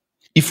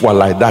 If we're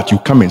like that, you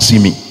come and see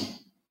me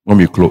when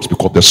we close,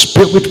 because the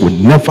spirit will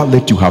never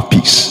let you have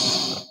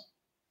peace.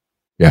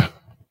 Yeah.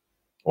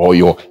 Or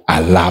your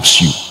I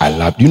loves you. I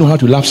love. Do you know how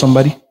to love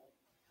somebody?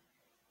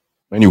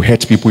 When you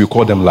hurt people, you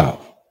call them love.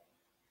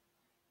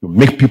 You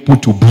make people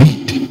to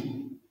bleed.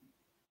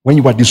 When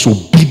you are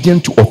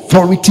disobedient to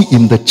authority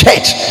in the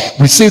church,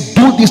 we say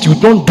do this, you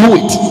don't do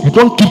it. You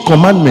don't keep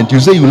commandment, you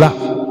say you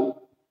love.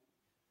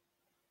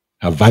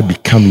 Have I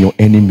become your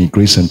enemy,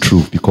 grace and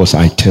truth, because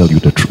I tell you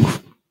the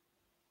truth?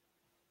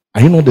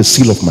 Are you not the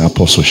seal of my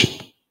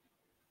apostleship?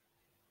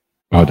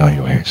 Bow down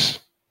your heads.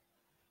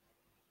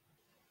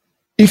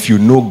 If you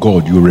know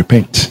God, you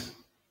repent.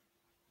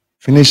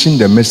 Finishing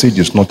the message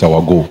is not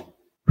our goal.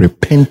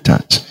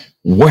 Repentance,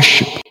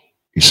 worship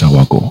is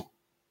our goal.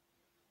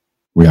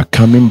 We are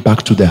coming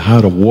back to the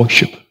heart of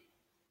worship,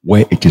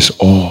 where it is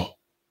all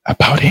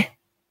about Him.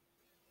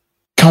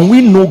 Can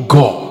we know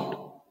God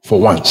for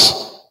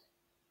once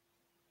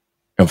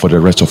and for the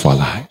rest of our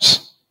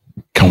lives?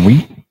 Can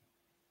we?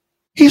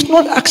 He's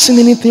not asking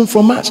anything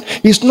from us.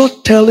 He's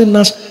not telling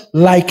us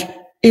like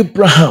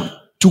Abraham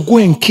to go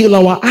and kill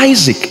our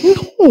Isaac.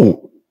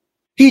 No.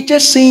 He's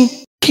just saying,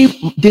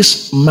 keep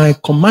this my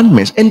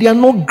commandments, and they are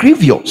not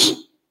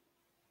grievous.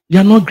 They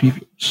are not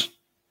grievous.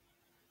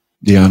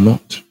 They are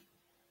not.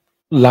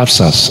 He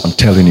loves us, I'm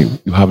telling you.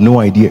 You have no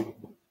idea.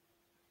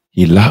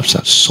 He loves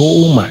us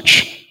so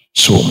much,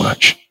 so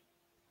much,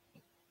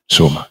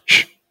 so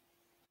much.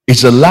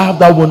 It's a love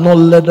that will not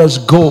let us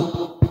go.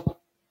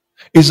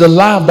 It's a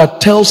love that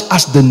tells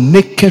us the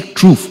naked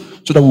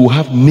truth so that we will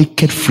have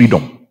naked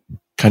freedom.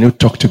 Can you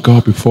talk to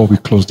God before we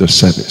close the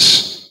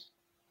service?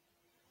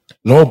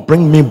 Lord,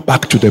 bring me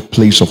back to the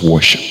place of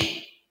worship.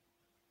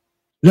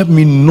 Let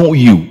me know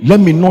you.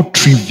 Let me not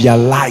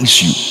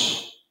trivialize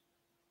you.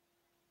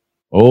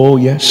 Oh,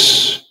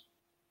 yes.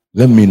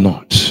 Let me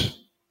not.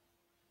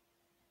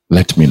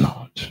 Let me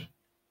not.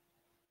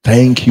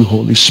 Thank you,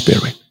 Holy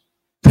Spirit.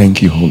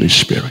 Thank you, Holy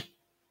Spirit.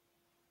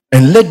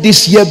 And let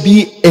this year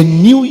be a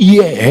new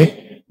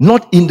year,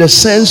 not in the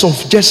sense of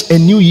just a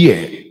new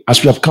year,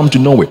 as we have come to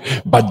know it,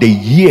 but the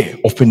year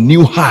of a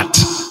new heart,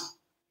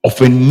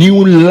 of a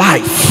new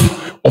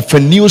life, of a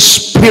new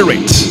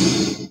spirit.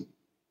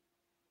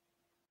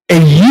 A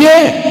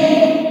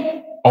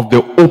year of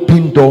the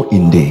open door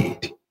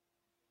indeed.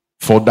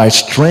 For thy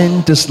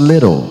strength is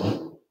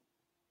little,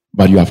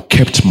 but you have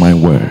kept my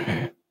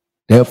word.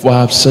 Therefore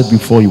I have said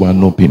before you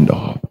an open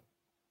door.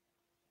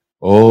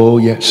 Oh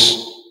yes.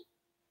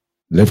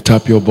 Lift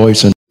up your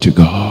voice and to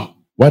God.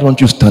 Why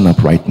don't you stand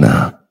up right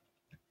now?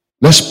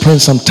 Let's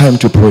spend some time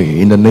to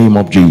pray in the name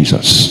of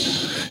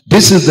Jesus.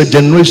 This is the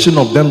generation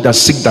of them that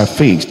seek thy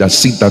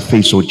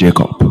face, O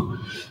Jacob.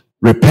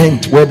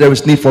 Repent where there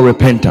is need for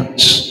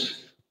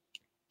repentance.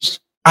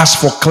 As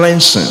for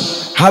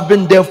cleansing,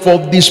 having therefore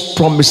these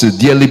promises,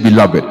 dearly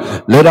beloved,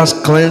 let us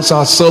cleanse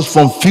ourselves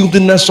from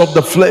filthiness of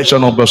the flesh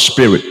and of the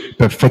spirit,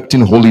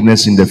 perfecting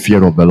holiness in the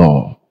fear of the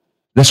Lord.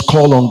 Let's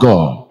call on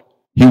God.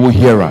 He will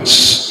hear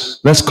us.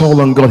 Let's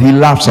call on God. He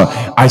loves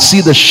us. I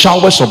see the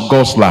showers of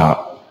God's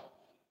love.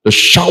 The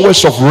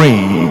showers of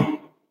rain.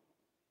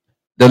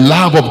 The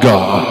love of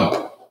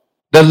God.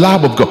 The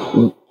love of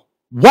God.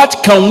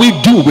 What can we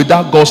do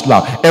without God's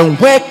love? And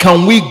where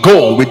can we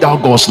go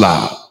without God's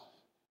love?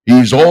 He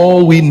is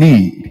all we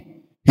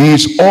need. He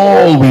is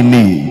all we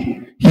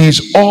need. He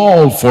is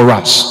all for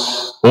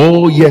us.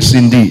 Oh, yes,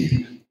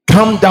 indeed.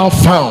 Come thou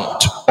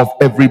fount of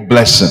every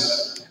blessing.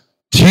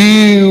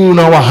 Tune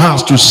our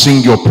hearts to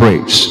sing your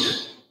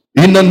praise.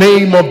 In the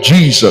name of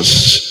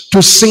Jesus,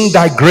 to sing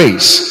thy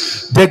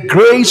grace. The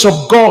grace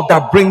of God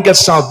that bringeth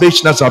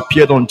salvation has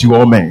appeared unto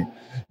all men.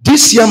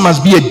 This year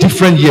must be a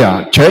different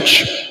year,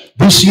 church.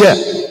 This year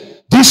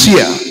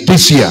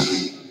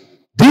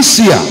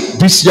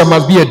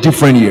must be a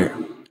different year.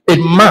 It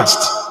must.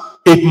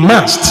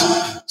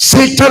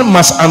 Satan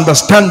must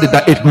understand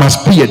that it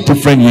must be a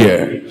different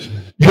year.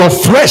 Your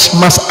flesh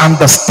must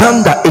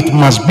understand that it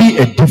must be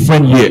a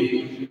different year.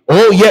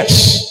 Oh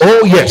yes.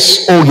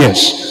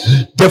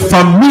 The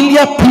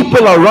familiar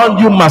people around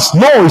you must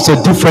know it's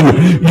a different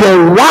year.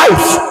 Your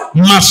wife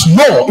must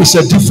know it's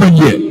a different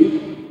year.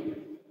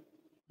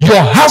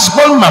 Your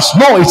husband must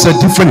know it's a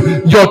different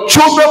year. Your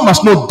children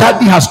must know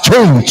daddy has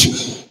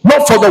changed.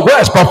 Not for the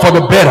worse, but for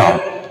the better.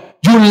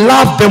 You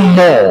love them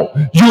more.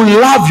 You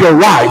love your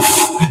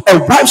wife. A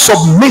wife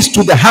submits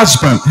to the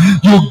husband.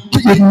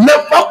 It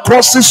never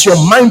crosses your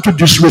mind to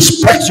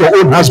disrespect your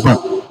own husband.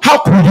 How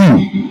could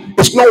you?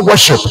 It's not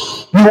worship.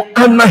 You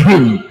honor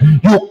him.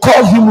 You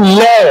call him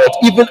Lord,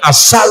 even as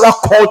Sarah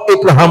called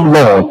Abraham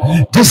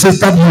Lord. This is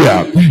that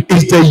year.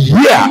 It's the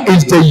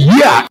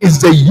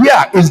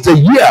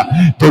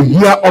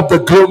year of the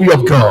glory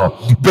of God,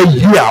 the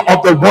year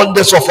of the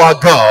wonders of our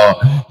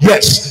God.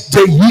 Yes,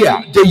 the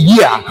year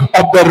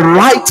of the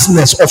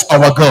rightness of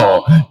our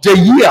God, the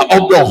year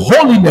of the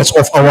holiness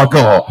of our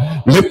God.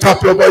 Lift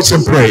up your voice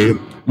and pray.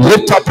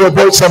 Lift up your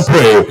voice and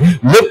pray.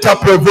 Lift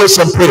up your voice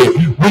and pray.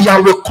 We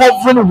are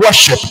recovering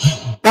worship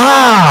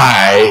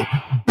by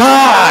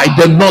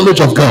the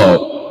knowledge of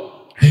God.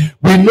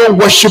 We know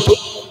worship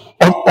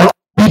on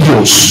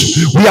videos.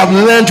 We have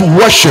learned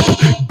worship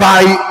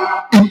by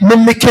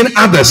mimicking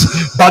others,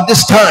 but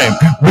this time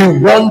we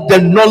want the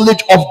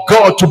knowledge of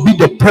God to be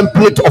the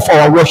template of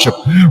our worship.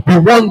 We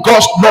want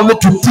God's knowledge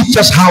to teach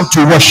us how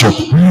to worship.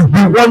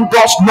 We want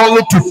God's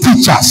knowledge to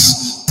teach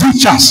us.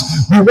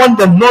 We want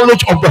the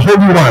knowledge of the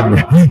Holy One,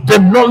 the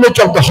knowledge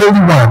of the Holy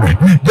One,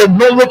 the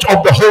knowledge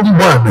of the Holy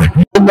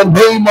One, in the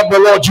name of the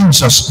Lord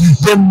Jesus,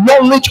 the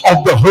knowledge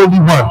of the Holy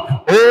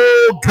One.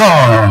 Oh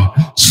God,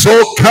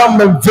 so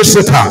come and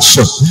visit us.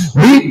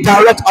 We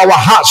direct our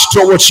hearts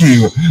towards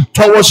you,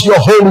 towards your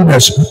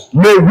holiness.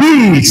 May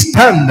we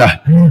stand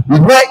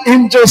where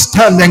angels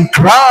stand and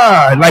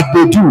cry like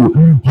they do,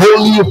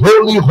 holy,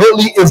 holy,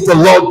 holy is the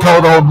Lord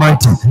God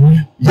Almighty.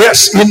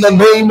 Yes, in the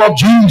name of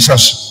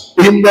Jesus.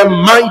 In the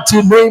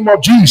mighty name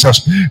of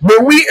Jesus, may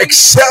we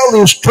excel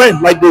in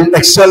strength like they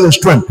excel in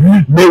strength.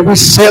 May we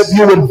serve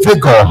you with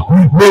vigor.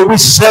 May we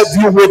serve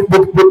you with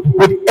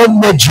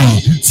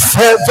energy,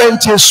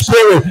 fervent in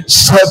spirit,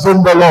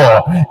 serving the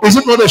Lord. Is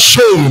it not a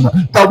shame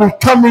that we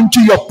come into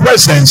your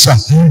presence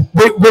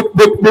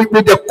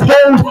with a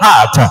cold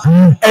heart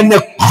and a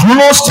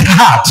closed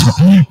heart?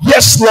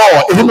 Yes,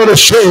 Lord. Is it not a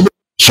shame?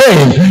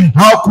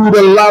 How could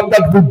a love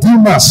that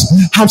redeem us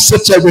have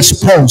such a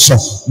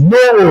response?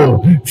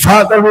 No,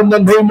 Father, in the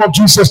name of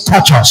Jesus,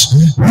 touch us,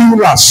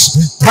 heal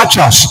us, touch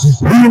us,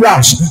 heal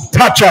us,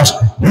 touch us,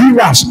 heal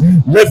us.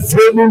 Let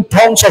flaming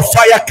tongues of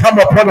fire come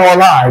upon our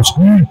lives,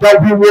 that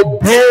we will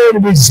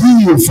burn with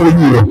zeal for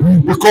you,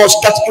 because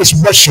that is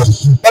worship.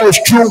 That is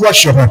true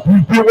worship.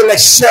 We will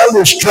excel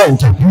in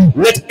strength.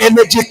 Let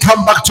energy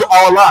come back to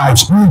our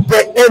lives,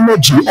 the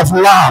energy of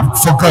love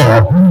for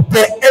God,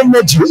 the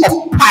energy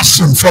of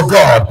passion for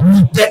God,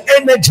 the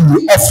energy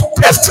of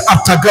thirst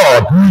after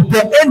God,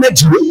 the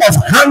energy of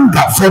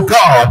hunger for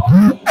God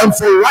and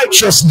for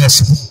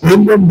righteousness.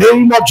 In the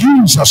name of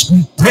Jesus,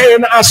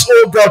 turn us,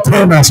 oh God,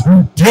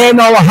 turn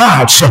our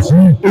hearts.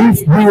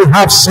 If we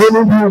have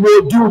sinned, we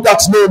will do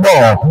that no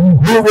more.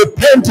 We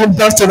repent in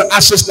dust and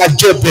ashes like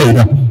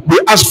Jabez. We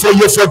ask for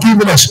your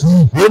forgiveness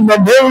in the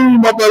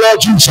name of the Lord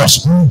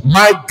Jesus.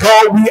 My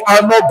God, we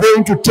are not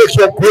going to take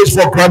your grace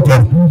for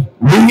granted.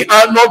 We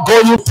are not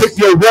going to take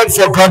your word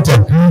for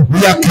granted.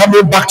 We are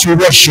coming back to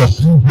worship.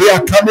 We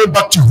are coming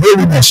back to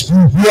holiness.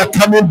 We are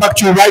coming back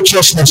to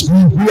righteousness.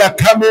 We are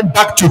coming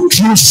back to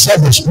true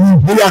service.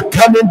 We are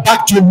coming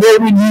back to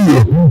knowing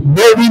you.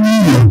 Knowing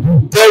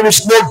you. There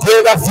is no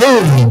greater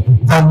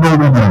thing than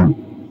knowing you.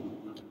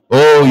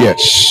 Oh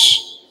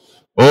yes.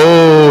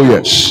 Oh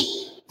yes.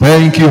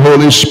 Thank you,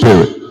 Holy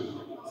Spirit.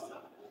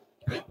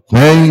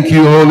 Thank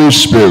you, Holy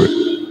Spirit.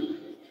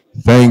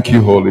 Thank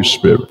you, Holy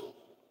Spirit.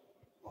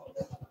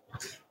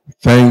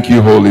 Thank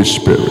you, Holy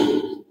Spirit.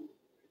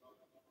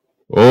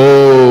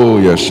 Oh,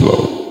 yes,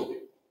 Lord.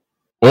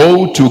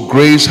 Oh, to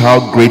grace,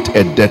 how great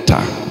a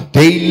debtor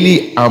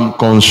daily I'm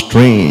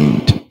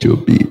constrained to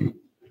be.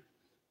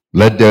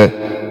 Let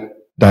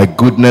thy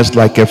goodness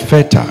like a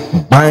fetter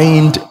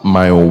bind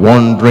my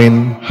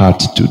wandering heart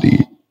to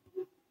thee.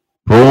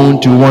 Prone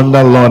to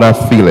wander, Lord, I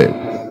feel it.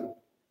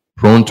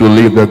 Prone to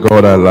leave the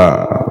God I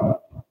love.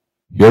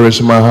 Here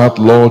is my heart,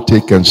 Lord,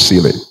 take and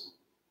seal it.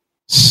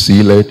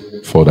 Seal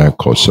it for thy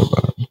cause of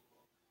us.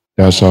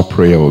 That's our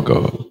prayer, O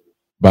God.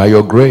 By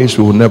your grace,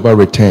 we will never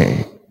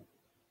return.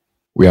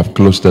 We have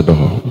closed the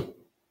door.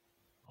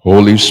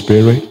 Holy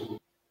Spirit,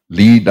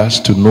 lead us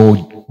to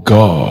know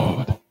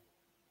God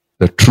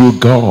the true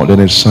God and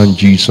His Son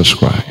Jesus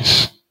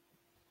Christ.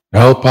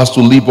 Help us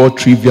to leave all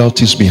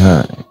trivialities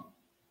behind,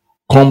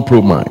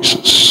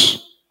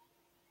 compromises,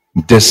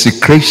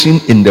 desecration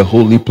in the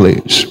holy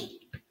place.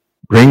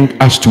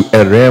 Bring us to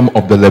a realm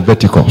of the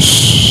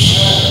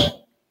Leviticus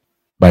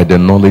by the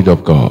knowledge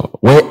of God,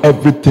 where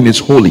everything is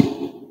holy,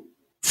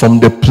 from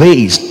the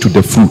place to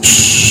the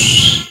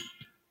fruits,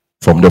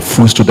 from the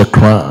fruits to the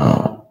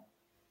crown,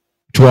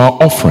 to our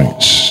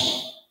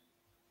offerings.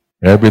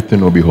 Everything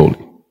will be holy.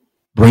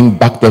 Bring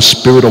back the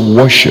spirit of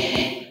worship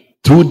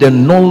through the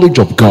knowledge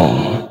of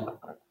God.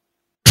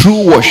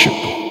 True worship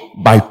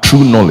by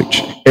true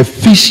knowledge.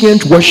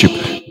 Efficient worship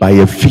by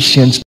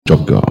efficient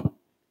knowledge of God.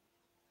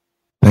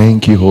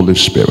 Thank you, Holy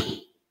Spirit.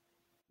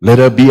 Let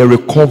there be a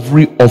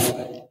recovery of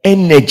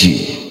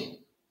energy,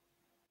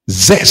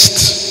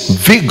 zest,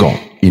 vigor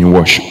in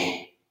worship,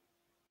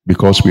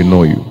 because we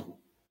know you.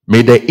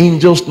 May the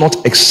angels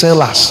not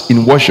excel us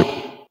in worship,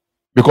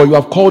 because you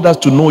have called us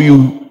to know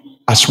you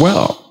as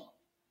well.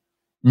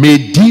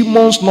 May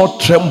demons not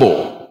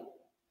tremble,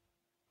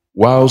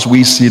 whilst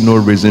we see no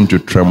reason to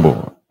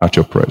tremble at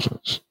your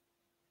presence.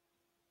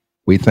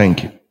 We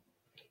thank you.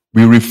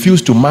 We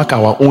refuse to mark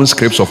our own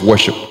scripts of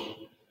worship.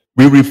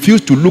 We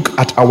refuse to look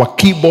at our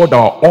keyboard,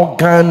 our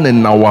organ,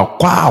 and our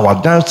choir,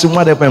 our dancing,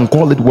 whatever, and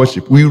call it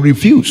worship. We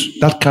refuse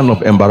that kind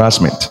of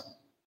embarrassment.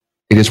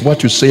 It is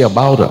what you say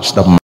about us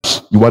that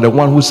matters. You are the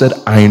one who said,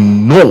 I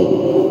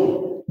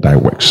know thy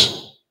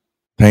works.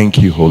 Thank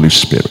you, Holy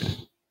Spirit.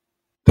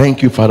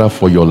 Thank you, Father,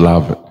 for your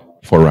love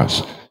for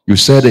us. You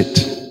said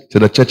it to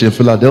the church in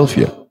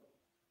Philadelphia,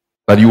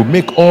 that you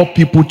make all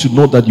people to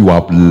know that you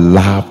have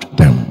loved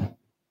them.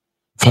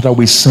 Father,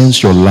 we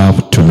sense your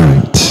love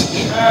tonight.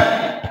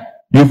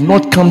 You've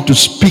not come to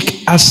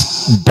speak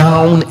us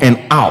down and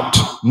out.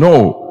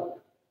 No.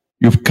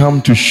 You've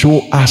come to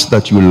show us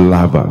that you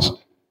love us.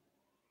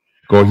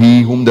 For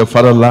he whom the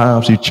Father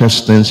loves, he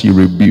chastens, he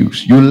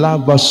rebukes. You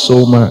love us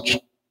so much.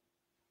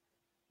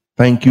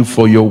 Thank you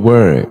for your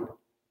word.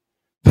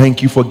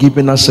 Thank you for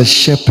giving us a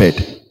shepherd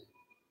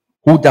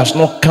who does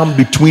not come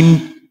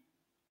between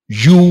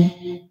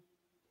you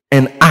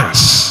and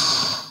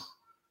us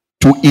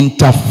to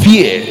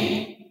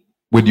interfere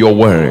with your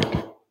word,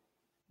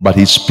 but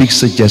he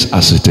speaks it just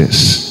as it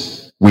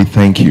is. We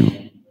thank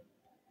you.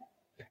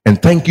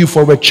 And thank you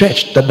for a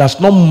church that does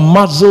not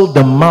muzzle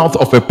the mouth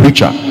of a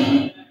preacher,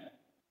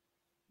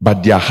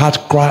 but their heart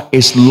cry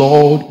is,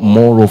 Lord,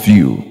 more of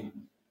you.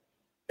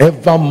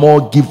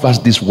 Evermore give us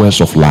these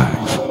words of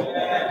life.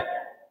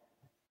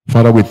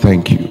 Father, we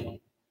thank you.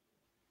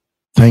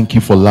 Thank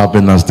you for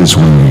loving us this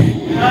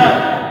way.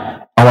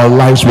 Our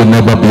lives will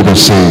never be the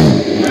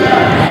same.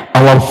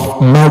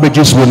 Our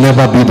marriages will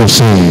never be the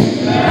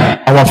same.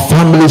 Our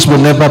families will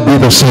never be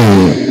the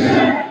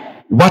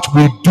same. What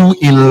we do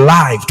in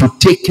life to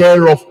take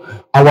care of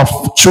our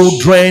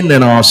children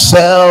and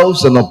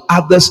ourselves and of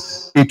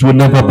others, it will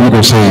never be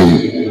the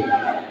same.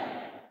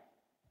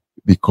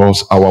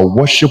 Because our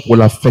worship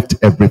will affect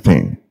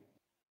everything.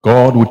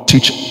 God will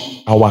teach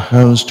our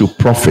hands to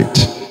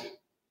profit,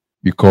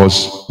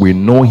 because we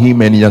know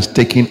him and he has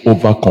taken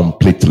over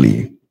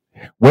completely.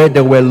 Where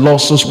there were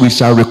losses, we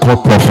shall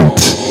record profit.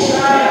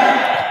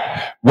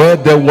 Where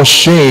there was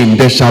shame,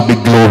 there shall be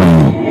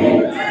glory.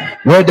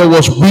 Where there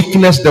was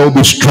weakness, there will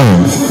be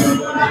strength.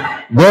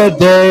 Where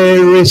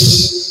there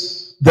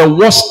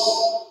was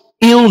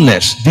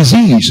illness,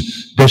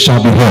 disease, there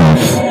shall be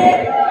health.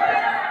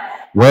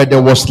 Where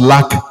there was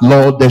lack,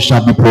 Lord, there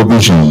shall be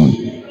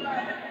provision.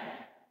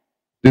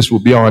 This will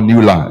be our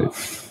new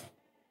life.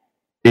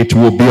 It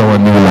will be our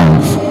new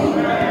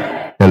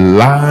life. A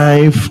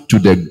life to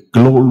the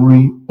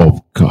glory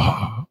of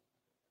God.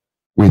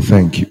 We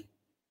thank you.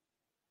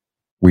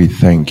 We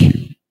thank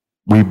you.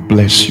 We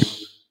bless you.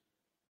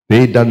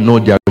 They that know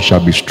their God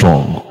shall be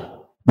strong.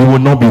 We will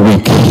not be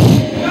weak.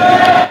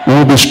 We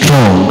will be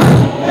strong.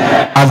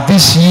 As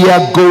this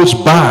year goes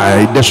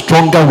by, the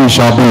stronger we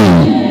shall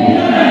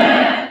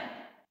be.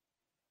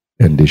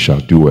 And they shall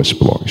do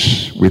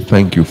exploits. We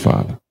thank you,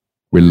 Father.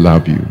 We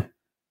love you.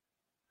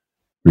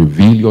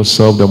 Reveal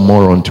yourself the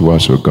more unto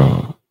us, O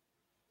God.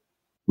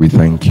 We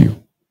thank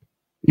you.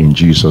 In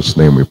Jesus'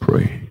 name we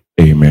pray.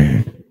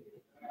 Amen.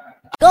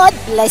 God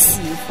bless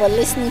you for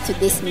listening to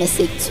this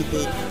message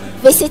today.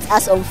 Visit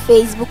us on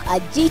Facebook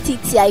at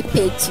GTTI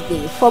page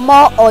today for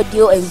more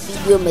audio and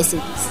video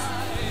messages,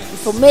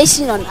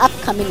 information on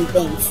upcoming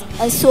events,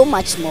 and so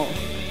much more.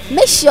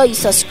 Make sure you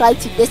subscribe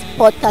to this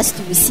podcast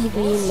to receive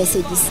new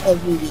messages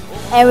every week.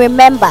 And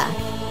remember,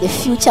 the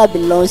future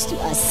belongs to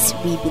us.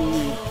 We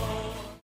believe.